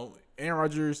 Aaron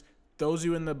Rodgers throws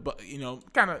you in the,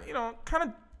 kind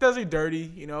of does you dirty.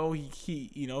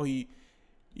 He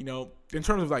in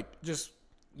terms of like just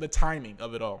the timing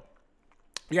of it all.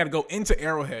 You got to go into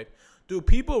Arrowhead. Dude,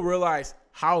 people realize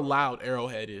how loud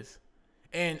Arrowhead is.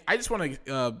 And I just want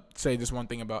to say this one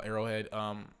thing about Arrowhead.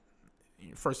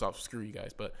 First off, screw you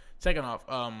guys. But second off,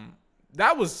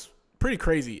 that was pretty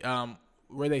crazy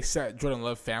where they set Jordan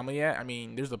Love family at. I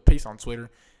mean, there's a piece on Twitter.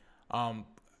 I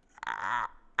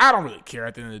don't really care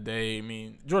at the end of the day. I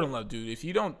mean, Jordan Love, dude, if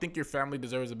you don't think your family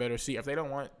deserves a better seat, if they don't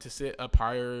want to sit up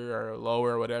higher or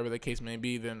lower or whatever the case may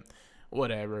be, then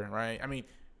whatever, right? I mean,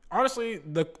 honestly,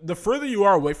 the further you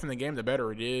are away from the game, the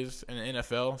better it is in the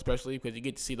NFL, especially because you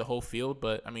get to see the whole field.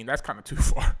 But, I mean, that's kind of too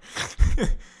far.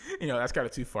 That's kind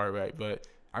of too far, right? But,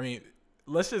 I mean,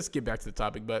 let's just get back to the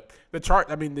topic. But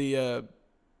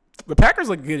the Packers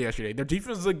looked good yesterday. Their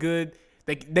defense looked good.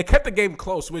 They kept the game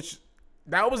close, which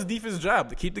that was the defense's job,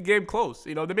 to keep the game close.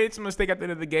 They made some mistake at the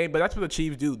end of the game, but that's what the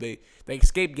Chiefs do. They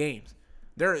escape games.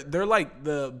 They're like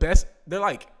the best. They're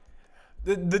like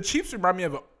the Chiefs remind me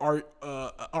of an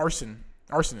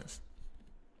arsonist,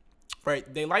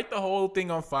 right? They light the whole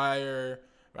thing on fire,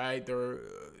 right?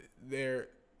 They're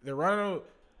running.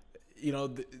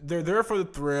 They're there for the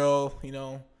thrill.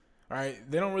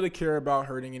 Right? They don't really care about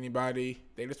hurting anybody.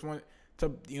 They just want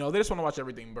to, to watch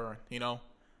everything burn.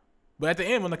 But at the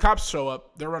end, when the cops show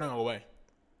up, they're running away.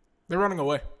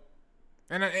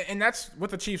 And that's what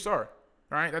the Chiefs are,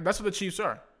 right? That's what the Chiefs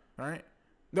are, right?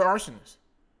 They're arsonists,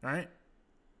 right?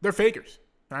 They're fakers,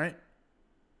 right?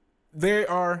 They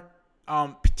are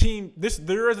They're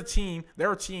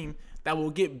a team that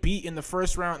will get beat in the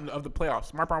first round of the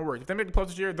playoffs. Mark my words. If they make the playoffs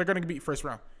this year, they're going to get beat first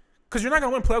round because you're not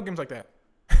going to win playoff games like that.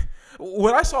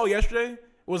 What I saw yesterday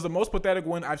was the most pathetic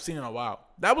win I've seen in a while.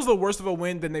 That was the worst of a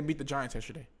win than they beat the Giants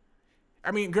yesterday.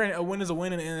 I mean, granted, a win is a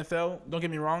win in the NFL. Don't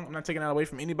get me wrong. I'm not taking that away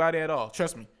from anybody at all.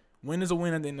 Trust me. Win is a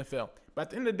win in the NFL. But at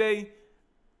the end of the day,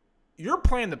 you're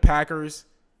playing the Packers,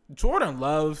 Jordan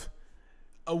Love,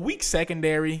 a weak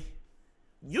secondary.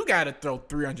 You got to throw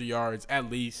 300 yards at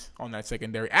least on that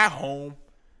secondary at home.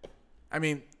 I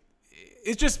mean,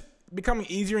 it's just becoming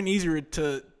easier and easier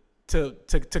to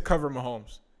cover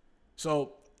Mahomes.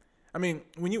 So, I mean,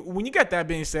 when you got that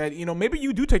being said, maybe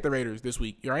you do take the Raiders this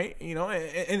week, right?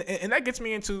 And that gets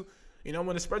me into, when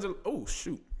the spreads are, oh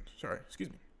shoot, sorry, excuse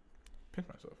me, pinch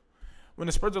myself. When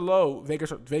the spreads are low,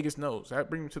 Vegas knows. That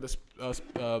brings me to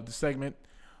the segment.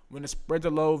 When the spreads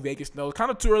are low, Vegas knows. Kind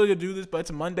of too early to do this, but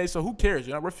it's a Monday, so who cares?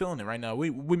 We're feeling it right now.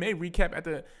 We may recap at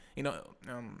the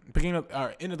beginning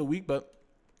of end of the week, but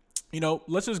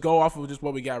let's just go off of just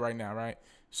what we got right now, right?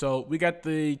 So we got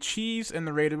the Chiefs and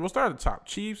the Raiders. We'll start at the top.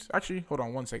 Chiefs. Actually, hold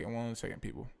on one second,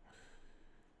 people.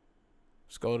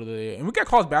 Let's go to and we got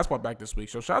college basketball back this week.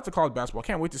 So shout out to college basketball.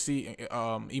 Can't wait to see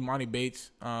Imani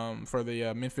Bates for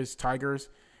the Memphis Tigers.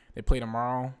 They play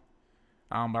tomorrow.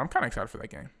 But I'm kind of excited for that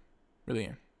game. Really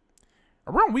am.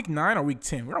 Are we on week 9 or week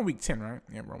 10? We're on week 10, right?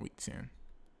 Yeah, we're on week 10.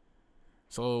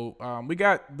 So we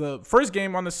got the first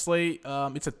game on the slate.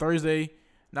 It's a Thursday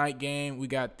night game. We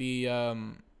got the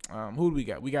who do we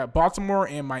got? We got Baltimore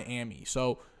and Miami.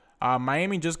 So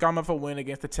Miami just got off a win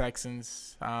against the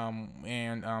Texans,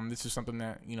 and this is something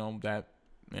that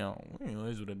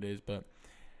is what it is. But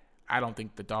I don't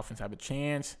think the Dolphins have a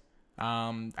chance.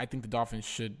 I think the Dolphins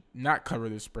should not cover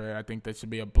this spread. I think that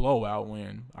should be a blowout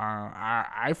win.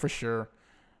 I for sure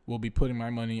will be putting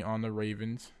my money on the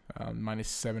Ravens, minus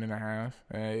 7.5.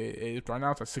 Right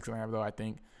now it's at 6.5 though, I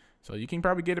think. So you can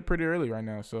probably get it pretty early right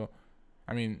now. So,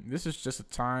 I mean, this is just a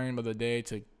time of the day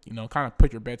to, kind of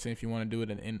put your bets in if you want to do it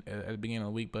at the beginning of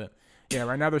the week. But, yeah,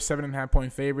 right now they're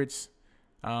 7.5-point favorites.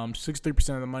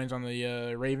 63% of the money's on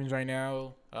the Ravens right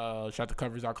now. Shout out to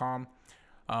covers.com.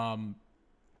 Then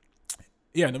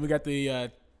we got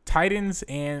the Titans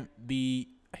and the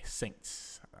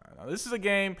Saints. Now, this is a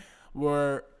game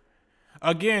where,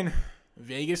 again,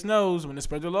 Vegas knows. When the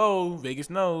spreads are low,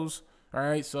 Vegas knows. All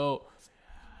right, so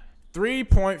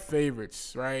 3-point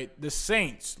favorites, right? The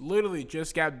Saints literally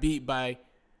just got beat by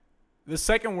the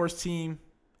second worst team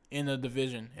in the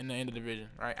division, in the end of the division,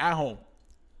 right? At home.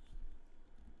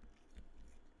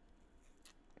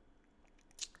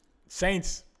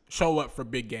 Saints show up for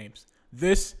big games.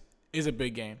 This is a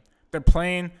big game. They're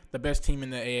playing the best team in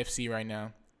the AFC right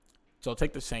now. So I'll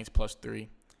take the Saints plus 3.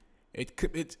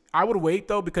 I would wait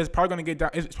though because it's probably going to get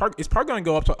down. It's probably going to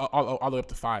go up to all the way up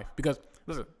to 5 because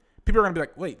listen, people are going to be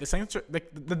like, wait, the Saints,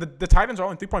 the Titans are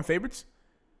only 3-point favorites.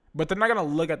 But they're not going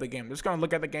to look at the game. They're just going to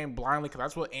look at the game blindly because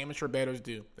that's what amateur bettors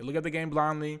do. They look at the game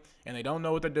blindly, and they don't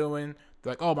know what they're doing.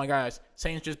 They're like, oh, my gosh,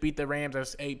 Saints just beat the Rams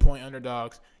as 8-point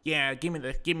underdogs. Yeah,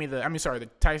 the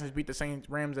Titans beat the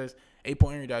Rams as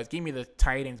 8-point underdogs. Give me the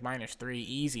Titans -3.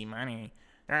 Easy money.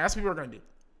 All right, that's what people are going to do.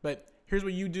 But here's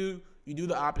what you do. You do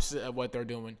the opposite of what they're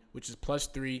doing, which is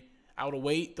 +3. I would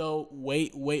wait, though.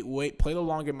 Wait. Play the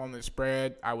long game on the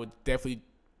spread. I would definitely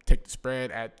take the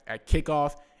spread at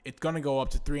kickoff. It's going to go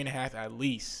up to 3.5 at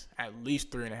least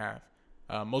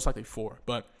 3.5, most likely 4.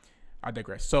 But I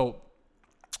digress. So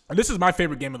this is my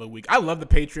favorite game of the week. I love the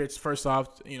Patriots. First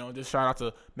off, just shout out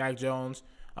to Mac Jones.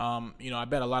 I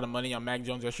bet a lot of money on Mac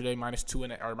Jones yesterday,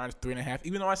 -2 or -3.5.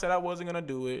 Even though I said I wasn't gonna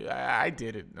do it, I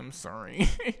did it. I'm sorry,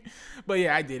 but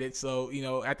yeah, I did it. So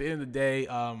at the end of the day,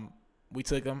 we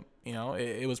took him.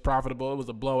 It was profitable. It was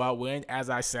a blowout win, as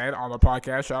I said on the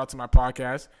podcast. Shout out to my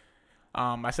podcast.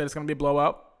 I said it's gonna be a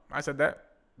blowout. I said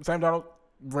that. Sam Darnold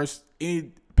versus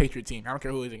any Patriot team. I don't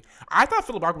care who it is. I thought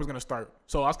Philip Rivers was going to start.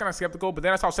 So I was kind of skeptical. But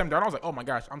then I saw Sam Darnold. I was like, oh, my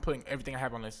gosh. I'm putting everything I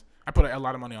have on this. I put a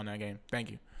lot of money on that game. Thank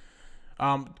you.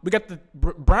 We got the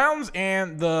Browns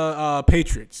and the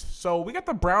Patriots. So we got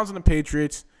the Browns and the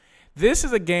Patriots. This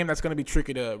is a game that's going to be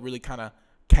tricky to really kind of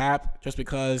cap just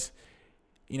because,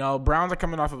 Browns are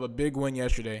coming off of a big win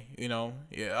yesterday.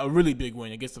 A really big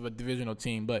win against a divisional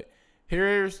team. But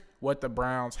here's what the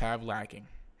Browns have lacking.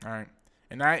 All right,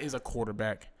 and that is a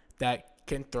quarterback that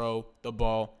can throw the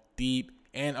ball deep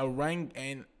and a run.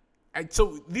 And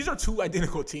so these are two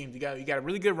identical teams. You got a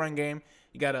really good run game.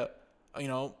 You got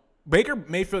Baker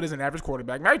Mayfield is an average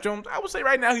quarterback. Mac Jones, I would say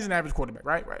right now he's an average quarterback.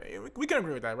 Right. We can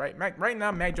agree with that, right? Right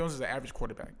now, Mac Jones is an average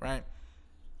quarterback, right?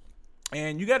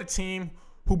 And you got a team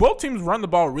who both teams run the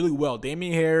ball really well.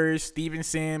 Damian Harris,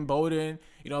 Stevenson, Bowden.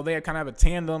 They kind of have a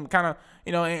tandem,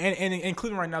 and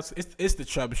Cleveland right now, it's the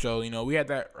Chubb show. We had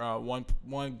that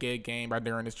one gig game by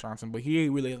D'Ernest Johnson, but he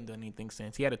really hasn't done anything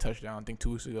since. He had a touchdown, I think,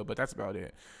 2 weeks ago, but that's about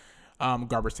it.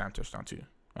 Garbage time touchdown, too,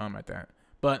 at that.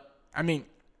 But, at the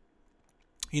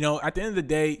end of the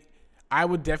day, I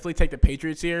would definitely take the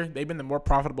Patriots here. They've been the more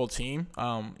profitable team,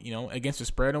 against the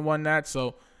spread and whatnot.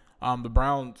 So, the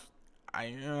Browns, I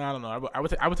don't know. I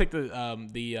would take the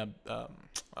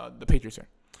Patriots here.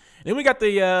 Then we got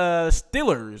the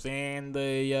Steelers and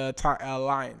the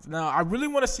Lions. Now, I really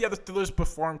want to see how the Steelers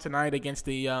perform tonight against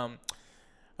the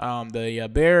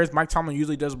Bears. Mike Tomlin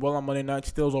usually does well on Monday night.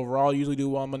 Steelers overall usually do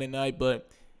well on Monday night, but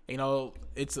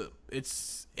it's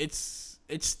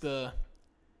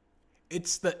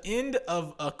the end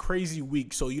of a crazy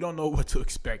week, so you don't know what to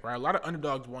expect, right? A lot of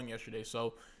underdogs won yesterday,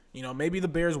 so maybe the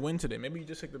Bears win today. Maybe you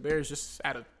just take the Bears just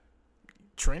at a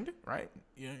trend, right?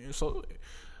 So.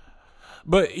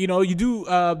 But you do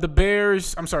the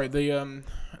Bears. I'm sorry, the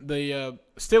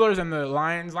Steelers and the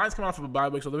Lions. Lions coming off of a bye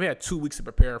week, so they've had 2 weeks to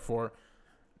prepare for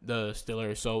the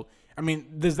Steelers. So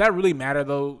does that really matter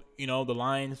though? The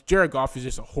Lions. Jared Goff is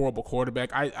just a horrible quarterback.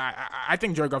 I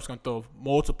think Jared Goff's gonna throw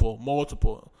multiple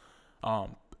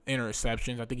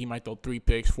interceptions. I think he might throw 3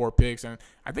 picks, 4 picks, and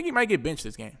I think he might get benched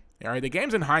this game. All right, the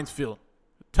game's in Heinz Field.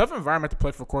 Tough environment to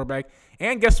play for a quarterback.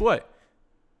 And guess what?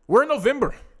 We're in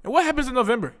November, and what happens in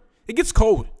November? It gets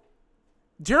cold.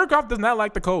 Jared Goff does not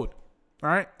like the cold. All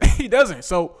right? He doesn't.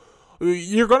 So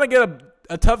you're going to get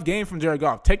a tough game from Jared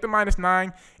Goff. Take the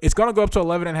 -9. It's going to go up to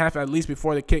 11.5 at least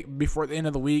before the end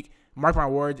of the week. Mark my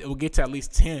words, it will get to at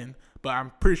least 10. But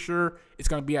I'm pretty sure it's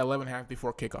going to be at 11.5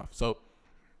 before kickoff. So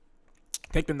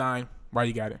take the 9 while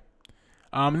you got it.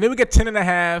 And then we get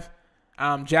 10.5,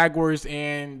 Jaguars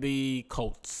and the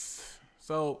Colts.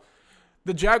 So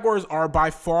the Jaguars are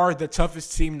by far the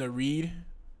toughest team to read.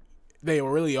 They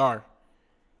really are.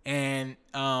 And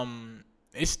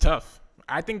it's tough.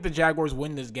 I think the Jaguars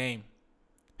win this game.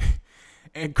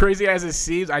 And crazy as it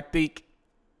seems, I think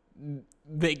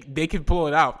they can pull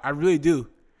it out. I really do.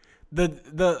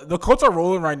 The Colts are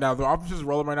rolling right now. The offense is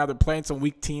rolling right now. They're playing some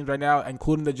weak teams right now,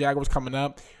 including the Jaguars coming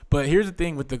up. But here's the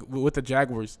thing with the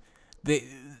Jaguars.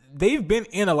 They've been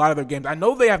in a lot of their games. I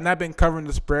know they have not been covering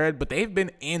the spread, but they've been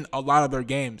in a lot of their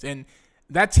games. And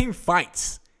that team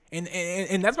fights.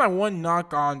 And that's my one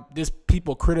knock on just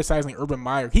people criticizing Urban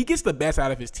Meyer. He gets the best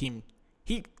out of his team.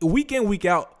 He week in, week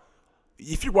out,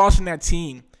 if you're watching that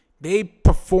team, they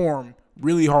perform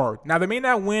really hard. Now, they may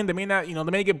not win. They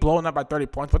may get blown up by 30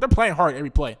 points, but they're playing hard every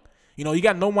play. You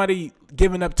got nobody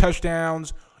giving up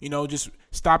touchdowns, just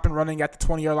stopping running at the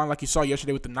 20-yard line like you saw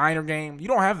yesterday with the Niner game. You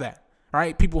don't have that,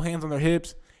 right? People hands on their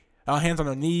hips, hands on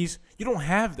their knees. You don't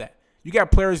have that. You got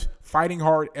players fighting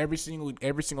hard every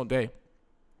single day.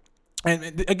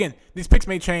 And again, these picks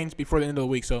may change before the end of the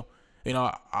week, so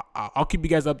I'll keep you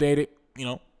guys updated.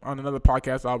 On another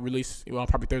podcast I'll release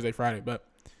probably Thursday, Friday. But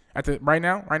Right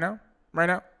now,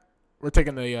 we're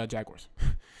taking the Jaguars.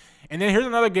 And then here's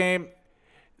another game,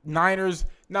 Niners.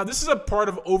 Now this is a part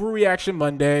of Overreaction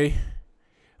Monday.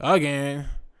 Again,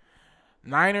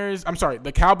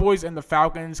 the Cowboys and the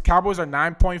Falcons. Cowboys are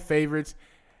 9-point favorites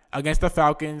against the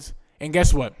Falcons. And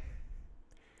guess what?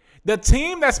 The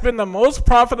team that's been the most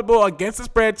profitable against the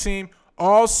spread team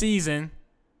all season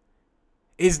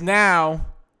is now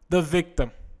the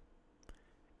victim.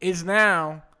 Is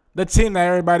now the team that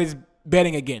everybody's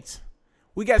betting against.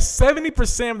 We got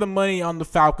 70% of the money on the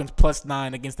Falcons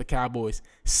 +9 against the Cowboys.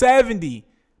 70.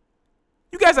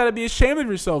 You guys ought to be ashamed of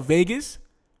yourself, Vegas.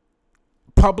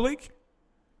 Public.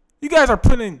 You guys are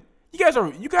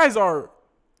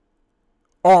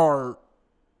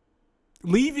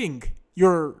leaving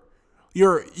your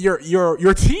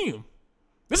team.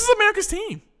 This is America's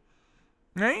team.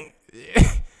 Right?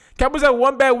 Cowboys have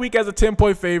one bad week as a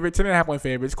 10-point favorite, 10.5-point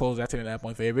favorites, close at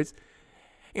 10.5-point favorites.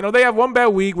 They have one bad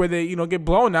week where they, get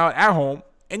blown out at home,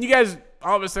 and you guys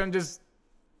all of a sudden just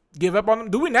give up on them.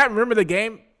 Do we not remember the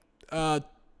game? Was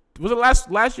it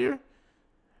last year?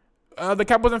 The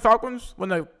Cowboys and Falcons, when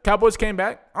the Cowboys came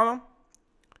back? I don't know.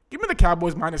 Give me the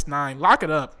Cowboys -9. Lock it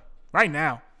up right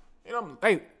now.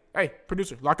 Hey,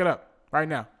 producer, lock it up right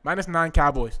now. -9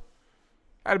 Cowboys.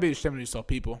 That'd be ashamed of yourself,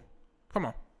 people. Come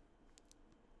on.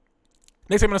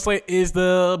 Next game on the slate is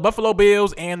the Buffalo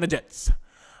Bills and the Jets.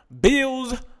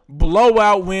 Bills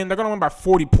blowout win. They're going to win by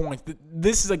 40 points.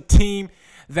 This is a team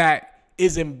that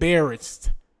is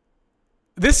embarrassed.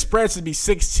 This spread should be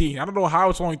 16. I don't know how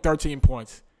it's only 13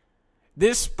 points.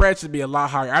 This spread should be a lot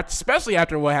higher, especially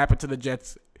after what happened to the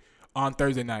Jets on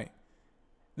Thursday night.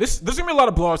 There's going to be a lot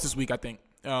of blowouts this week, I think,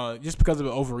 just because of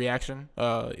the overreaction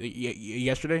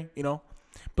yesterday,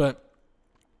 But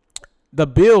the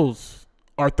Bills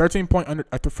are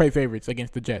 13-point favorites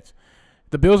against the Jets.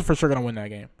 The Bills are for sure going to win that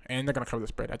game, and they're going to cover the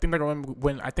spread. I think they're going to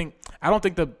win. I don't see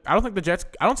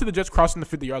the Jets crossing the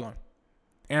 50-yard line.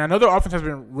 And I know their offense has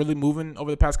been really moving over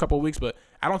the past couple of weeks, but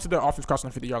I don't see their offense crossing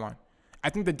the 50-yard line. I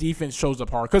think the defense shows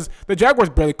up hard because the Jaguars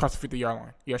barely crossed the 50-yard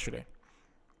line yesterday.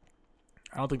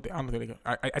 I think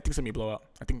it's gonna be a blowout.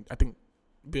 I think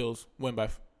Bills win by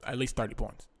at least 30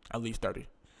 points. At least 30.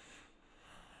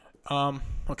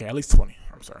 Okay, at least 20.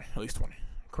 I'm sorry, at least 20.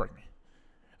 Correct me.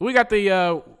 We got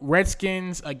the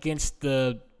Redskins against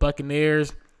the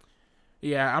Buccaneers.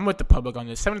 Yeah, I'm with the public on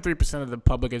this. 73% of the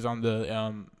public is on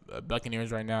the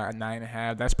Buccaneers right now at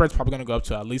 9.5. That spread's probably going to go up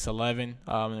to at least 11 in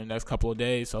the next couple of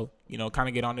days. So, kind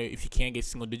of get on there. If you can't get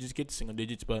single digits, get single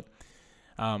digits. But,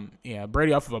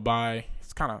 Brady off of a bye.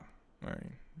 It's kind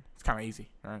of easy,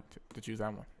 right, to choose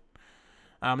that one.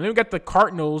 Then we got the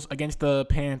Cardinals against the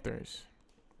Panthers.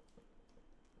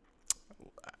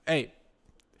 Hey,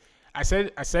 I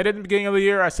said it at the beginning of the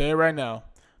year. I say it right now.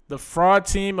 The fraud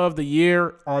team of the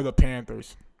year are the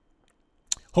Panthers.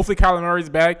 Hopefully Kyler Murray's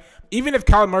back. Even if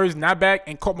Kyler Murray's not back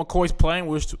and Colt McCoy's playing,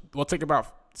 which will take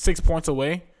about 6 points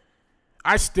away,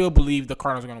 I still believe the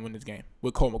Cardinals are going to win this game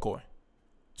with Colt McCoy.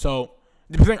 So,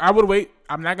 I would wait.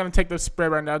 I'm not going to take the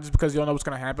spread right now just because you don't know what's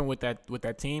going to happen with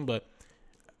that team. But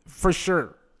for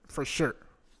sure,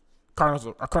 Cardinals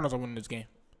are winning this game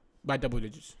by double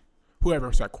digits.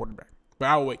 Whoever's that quarterback. But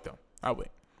I'll wait, though. I'll wait.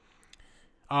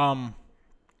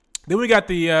 Then we got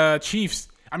the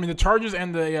the Chargers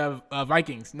and the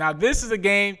Vikings. Now, this is a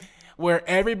game where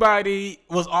everybody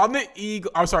was on the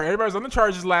everybody was on the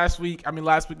Chargers last week.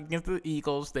 Last week against the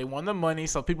Eagles. They won the money,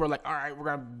 so people are like, all right, we're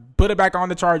going to put it back on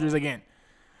the Chargers again.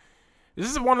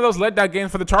 This is one of those letdown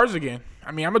games for the Chargers again.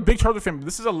 I'm a big Charger fan, but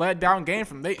this is a letdown game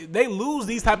from them. They lose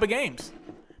these type of games.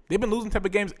 They've been losing type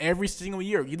of games every single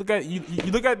year. You look at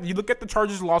the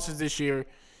Chargers' losses this year,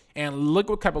 and look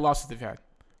what type of losses they've had.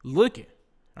 Look it.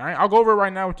 All right, I'll go over it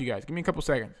right now with you guys. Give me a couple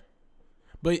seconds.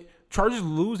 But Chargers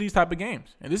lose these type of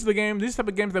games, and this is the game. These type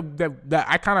of games that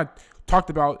I kind of talked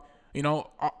about,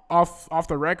 off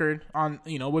the record on,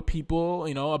 with people,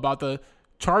 about the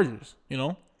Chargers.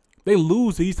 They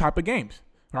lose these type of games,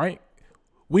 right?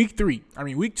 Week 2,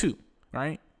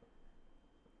 right?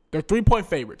 They're 3-point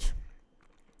favorites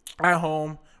at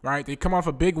home, right? They come off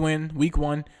a big win, week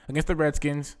 1 against the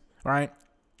Redskins, right?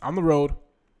 On the road.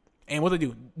 And what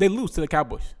do? They lose to the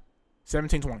Cowboys,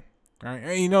 17-20. Right?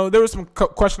 And, there was some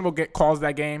questionable calls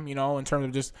that game, in terms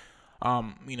of just,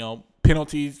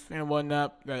 penalties and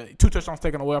whatnot. 2 touchdowns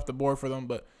taken away off the board for them.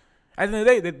 But at the end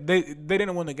of the day, they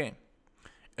didn't win the game.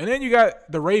 And then you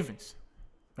got the Ravens,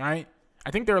 right?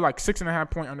 I think they're like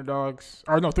 6.5-point underdogs.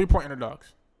 Or no, 3-point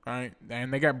underdogs, right?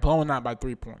 And they got blown out by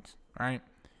 3 points, right?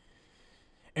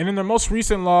 And then their most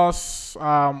recent loss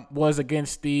was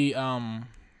against the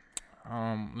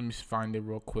let me find it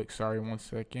real quick. Sorry, 1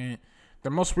 second.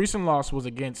 Their most recent loss was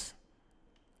against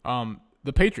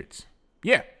the Patriots.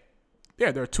 Yeah,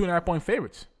 they're 2.5-point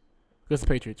favorites against the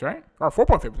Patriots, right? Or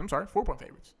 4-point favorites. I'm sorry, 4-point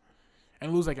favorites,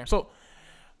 and lose that game. So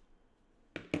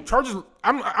Chargers.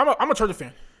 I'm a Charger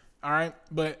fan. All right,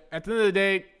 but at the end of the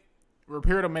day, we're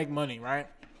here to make money, right?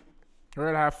 We're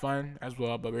here to have fun as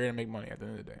well, but we're here to make money at the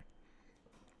end of the day.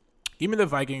 Give me the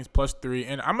Vikings +3,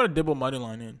 and I'm gonna dibble money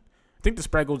line in. I think the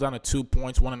spread goes down to 2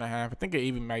 points, 1.5. I think it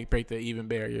even might break the even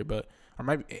barrier, but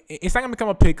it's not gonna become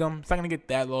a pick 'em. It's not gonna get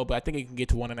that low, but I think it can get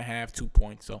to 1.5, 2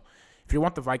 points. So if you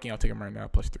want the Viking, I'll take them right now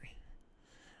 +3.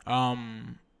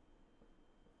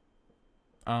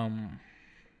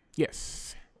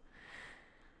 Yes.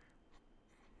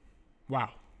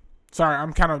 Wow. Sorry,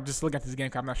 I'm kind of just looking at this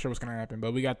game. I'm not sure what's gonna happen,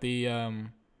 but we got the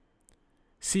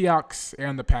Seahawks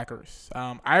and the Packers.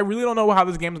 I really don't know how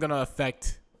this game is gonna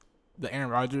affect the Aaron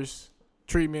Rodgers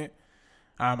treatment.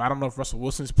 I don't know if Russell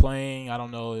Wilson's playing. I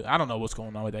don't know what's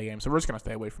going on with that game. So we're just gonna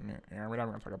stay away from it. Aaron, we're not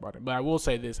gonna talk about it. But I will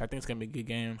say this: I think it's gonna be a good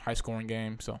game, high scoring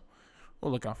game. So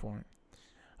we'll look out for it.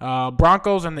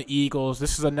 Broncos and the Eagles.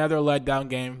 This is another letdown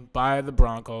game by the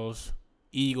Broncos.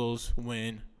 Eagles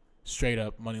win straight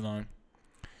up money line.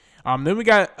 Then we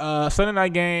got Sunday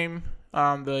night game.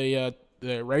 The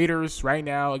Raiders right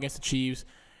now against the Chiefs.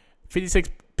 56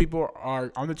 people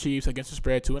are on the Chiefs against the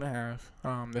spread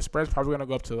 2.5. The spread's probably gonna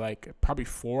go up to probably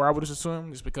 4. I would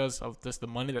assume, just because of the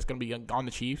money that's gonna be on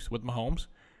the Chiefs with Mahomes.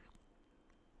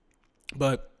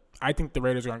 But I think the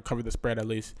Raiders are gonna cover the spread at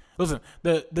least. Listen,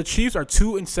 the Chiefs are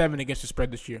 2-7 against the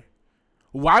spread this year.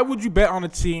 Why would you bet on a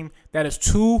team that is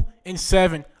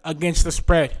 2-7 against the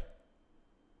spread?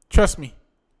 Trust me.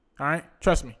 All right,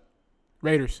 trust me.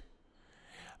 Raiders.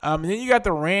 And then you got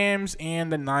the Rams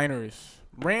and the Niners.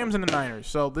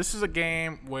 So this is a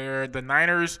game where the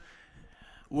Niners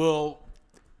will.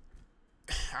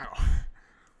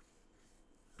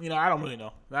 I don't really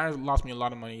know. The Niners lost me a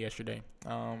lot of money yesterday.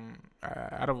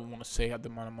 I don't want to say the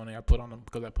amount of money I put on them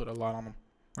because I put a lot on them.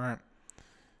 All right.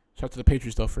 Shout out to the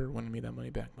Patriots though for winning me that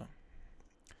money back, but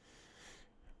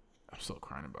I'm still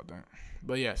crying about that.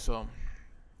 But yeah, so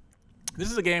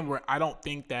this is a game where I don't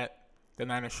think that the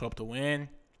Niners show up to win.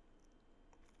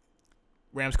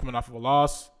 Rams coming off of a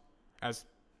loss as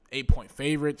 8-point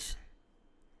favorites.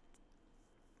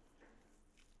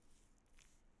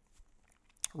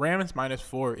 Rams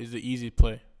 -4 is the easy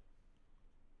play.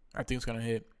 I think it's going to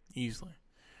hit easily.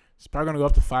 It's probably going to go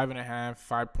up to 5.5,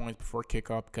 5 points before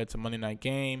kickoff because it's a Monday night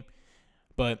game.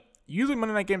 But usually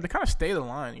Monday night games, they kind of stay the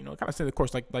line, kind of stay the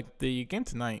course. Like the game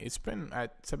tonight, it's been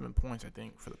at 7 points, I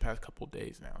think, for the past couple of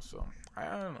days now. So I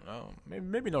don't know.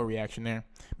 Maybe no reaction there.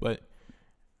 But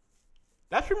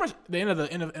that's pretty much the end of the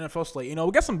NFL slate.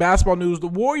 We got some basketball news. The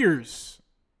Warriors,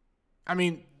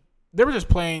 they were just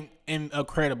playing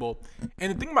incredible.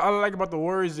 And the thing I like about the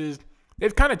Warriors is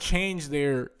they've kind of changed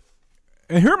their.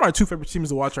 And here are my two favorite teams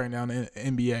to watch right now in the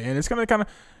NBA. And it's kind of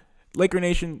Laker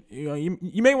Nation.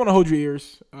 You may want to hold your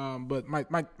ears. But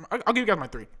I'll give you guys my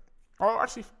 3. Oh,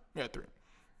 actually, yeah, 3.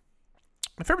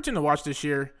 My favorite team to watch this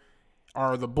year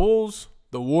are the Bulls,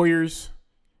 the Warriors,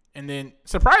 and then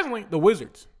surprisingly the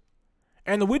Wizards.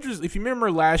 And the Wizards, if you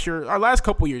remember last year, our last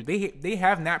couple years, they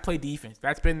have not played defense.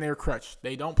 That's been their crutch.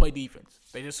 They don't play defense.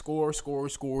 They just score. We're going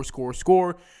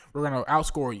to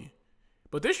outscore you.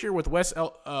 But this year with Wes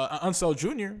Unseld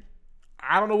Jr.,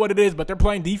 I don't know what it is, but they're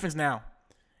playing defense now.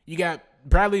 You got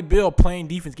Bradley Beal playing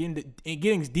defense,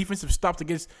 getting defensive stops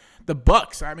against the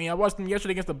Bucks. I watched him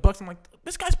yesterday against the Bucks. I'm like,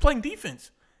 this guy's playing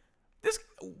defense.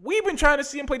 We've been trying to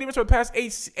see him play defense for the past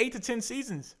 8 to 10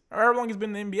 seasons, or however long he's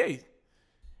been in the NBA.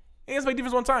 He hasn't played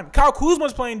defense one time. Kyle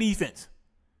Kuzma's playing defense.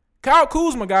 Kyle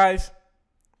Kuzma, guys.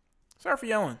 Sorry for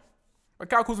yelling. But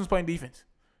Kyle Kuzma's playing defense.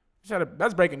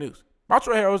 That's breaking news.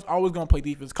 Montrezl Harrell is always going to play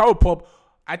defense. Caldwell Pope,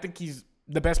 I think he's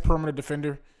the best perimeter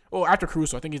defender. Well, after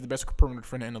Caruso, I think he's the best perimeter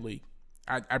defender in the league.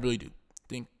 I really do. I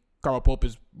think Caldwell Pope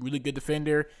is a really good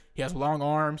defender. He has long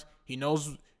arms. He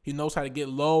knows how to get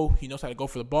low. He knows how to go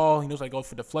for the ball. He knows how to go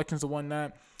for deflections and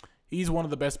whatnot. He's one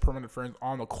of the best perimeter defenders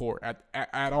on the court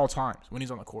at all times when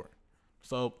he's on the court.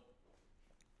 So,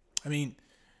 my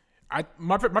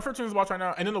favorite team to watch right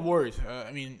now, and then the Warriors.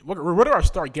 What are our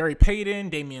stars? Gary Payton,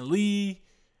 Damian Lee,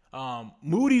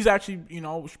 Moody's actually,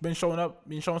 been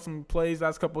showing some plays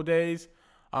last couple of days.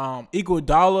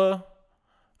 Iguodala,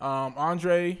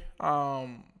 Andre,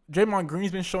 Draymond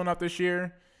Green's been showing up this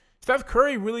year. Steph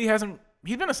Curry really hasn't.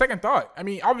 He's been a second thought.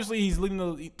 Obviously he's leading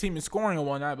the team in scoring and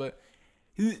whatnot, but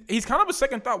he's kind of a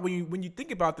second thought when you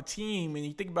think about the team and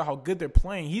you think about how good they're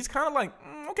playing. He's kind of like,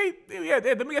 okay, yeah,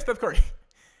 let me get Steph Curry.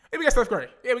 Hey, we got Steph Curry.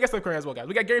 Yeah, we got Steph Curry as well, guys.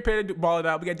 We got Gary Payton balling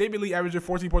out. We got David Lee averaging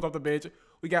 14 points off the bench.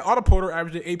 We got Otto Porter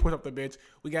averaging 8 points off the bench.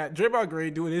 We got Draymond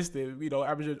Green doing his thing,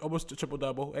 averaging almost a triple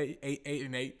double, 8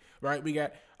 and 8, right? We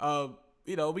got,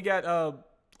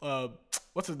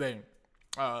 what's his name?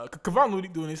 Kevon Looney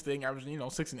doing his thing, averaging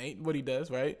 6 and 8, what he does,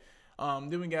 right?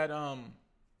 Then we got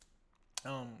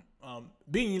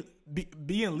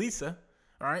being Lisa,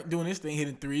 all right, doing his thing,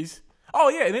 hitting threes. Oh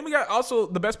yeah, and then we got also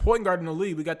the best point guard in the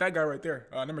league. We got that guy right there,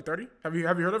 number 30. Have you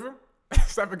heard of him?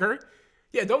 Stephen Curry.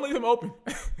 Yeah, don't leave him open.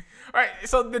 All right,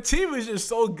 so the team is just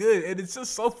so good, and it's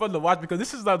just so fun to watch because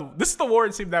this is the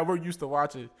Warriors team that we're used to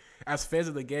watching as fans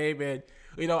of the game. And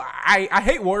I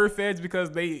hate Warrior fans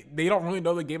because they don't really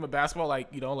know the game of basketball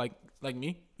like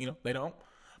me. They don't.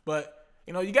 But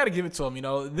you got to give it to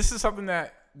them. This is something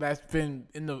that's been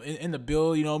in the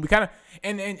build. We kind of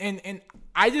and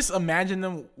I just imagine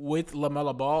them with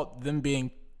LaMelo Ball, them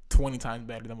being 20 times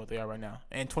better than what they are right now,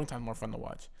 and 20 times more fun to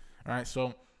watch. All right,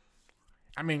 so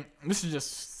I mean, this is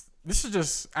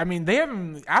just. I mean, they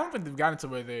haven't. I don't think they've gotten to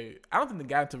where they. I don't think they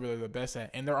got to where they're the best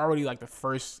at, and they're already like the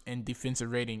first in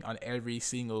defensive rating on every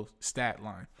single stat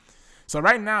line. So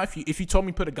right now, if you told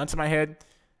me put a gun to my head,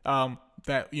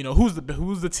 that who's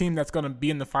the team that's gonna be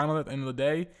in the final at the end of the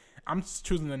day, I'm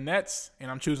choosing the Nets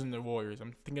and I'm choosing the Warriors.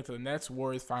 I'm thinking to the Nets,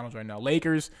 Warriors finals right now.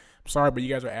 Lakers, I'm sorry, but you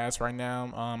guys are ass right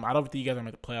now. I don't think you guys are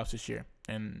gonna make the playoffs this year,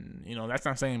 and that's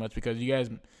not saying much because you guys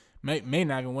may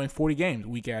not even win 40 games,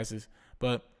 weak asses.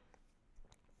 But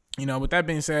with that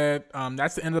being said,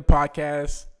 that's the end of the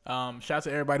podcast. Shout out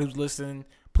to everybody who's listening.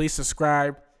 Please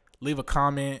subscribe, leave a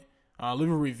comment, leave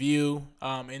a review,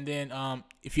 and then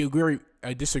if you agree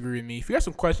or disagree with me, if you have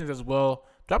some questions as well,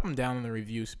 drop them down in the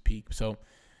reviews peak. So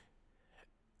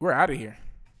we're out of here.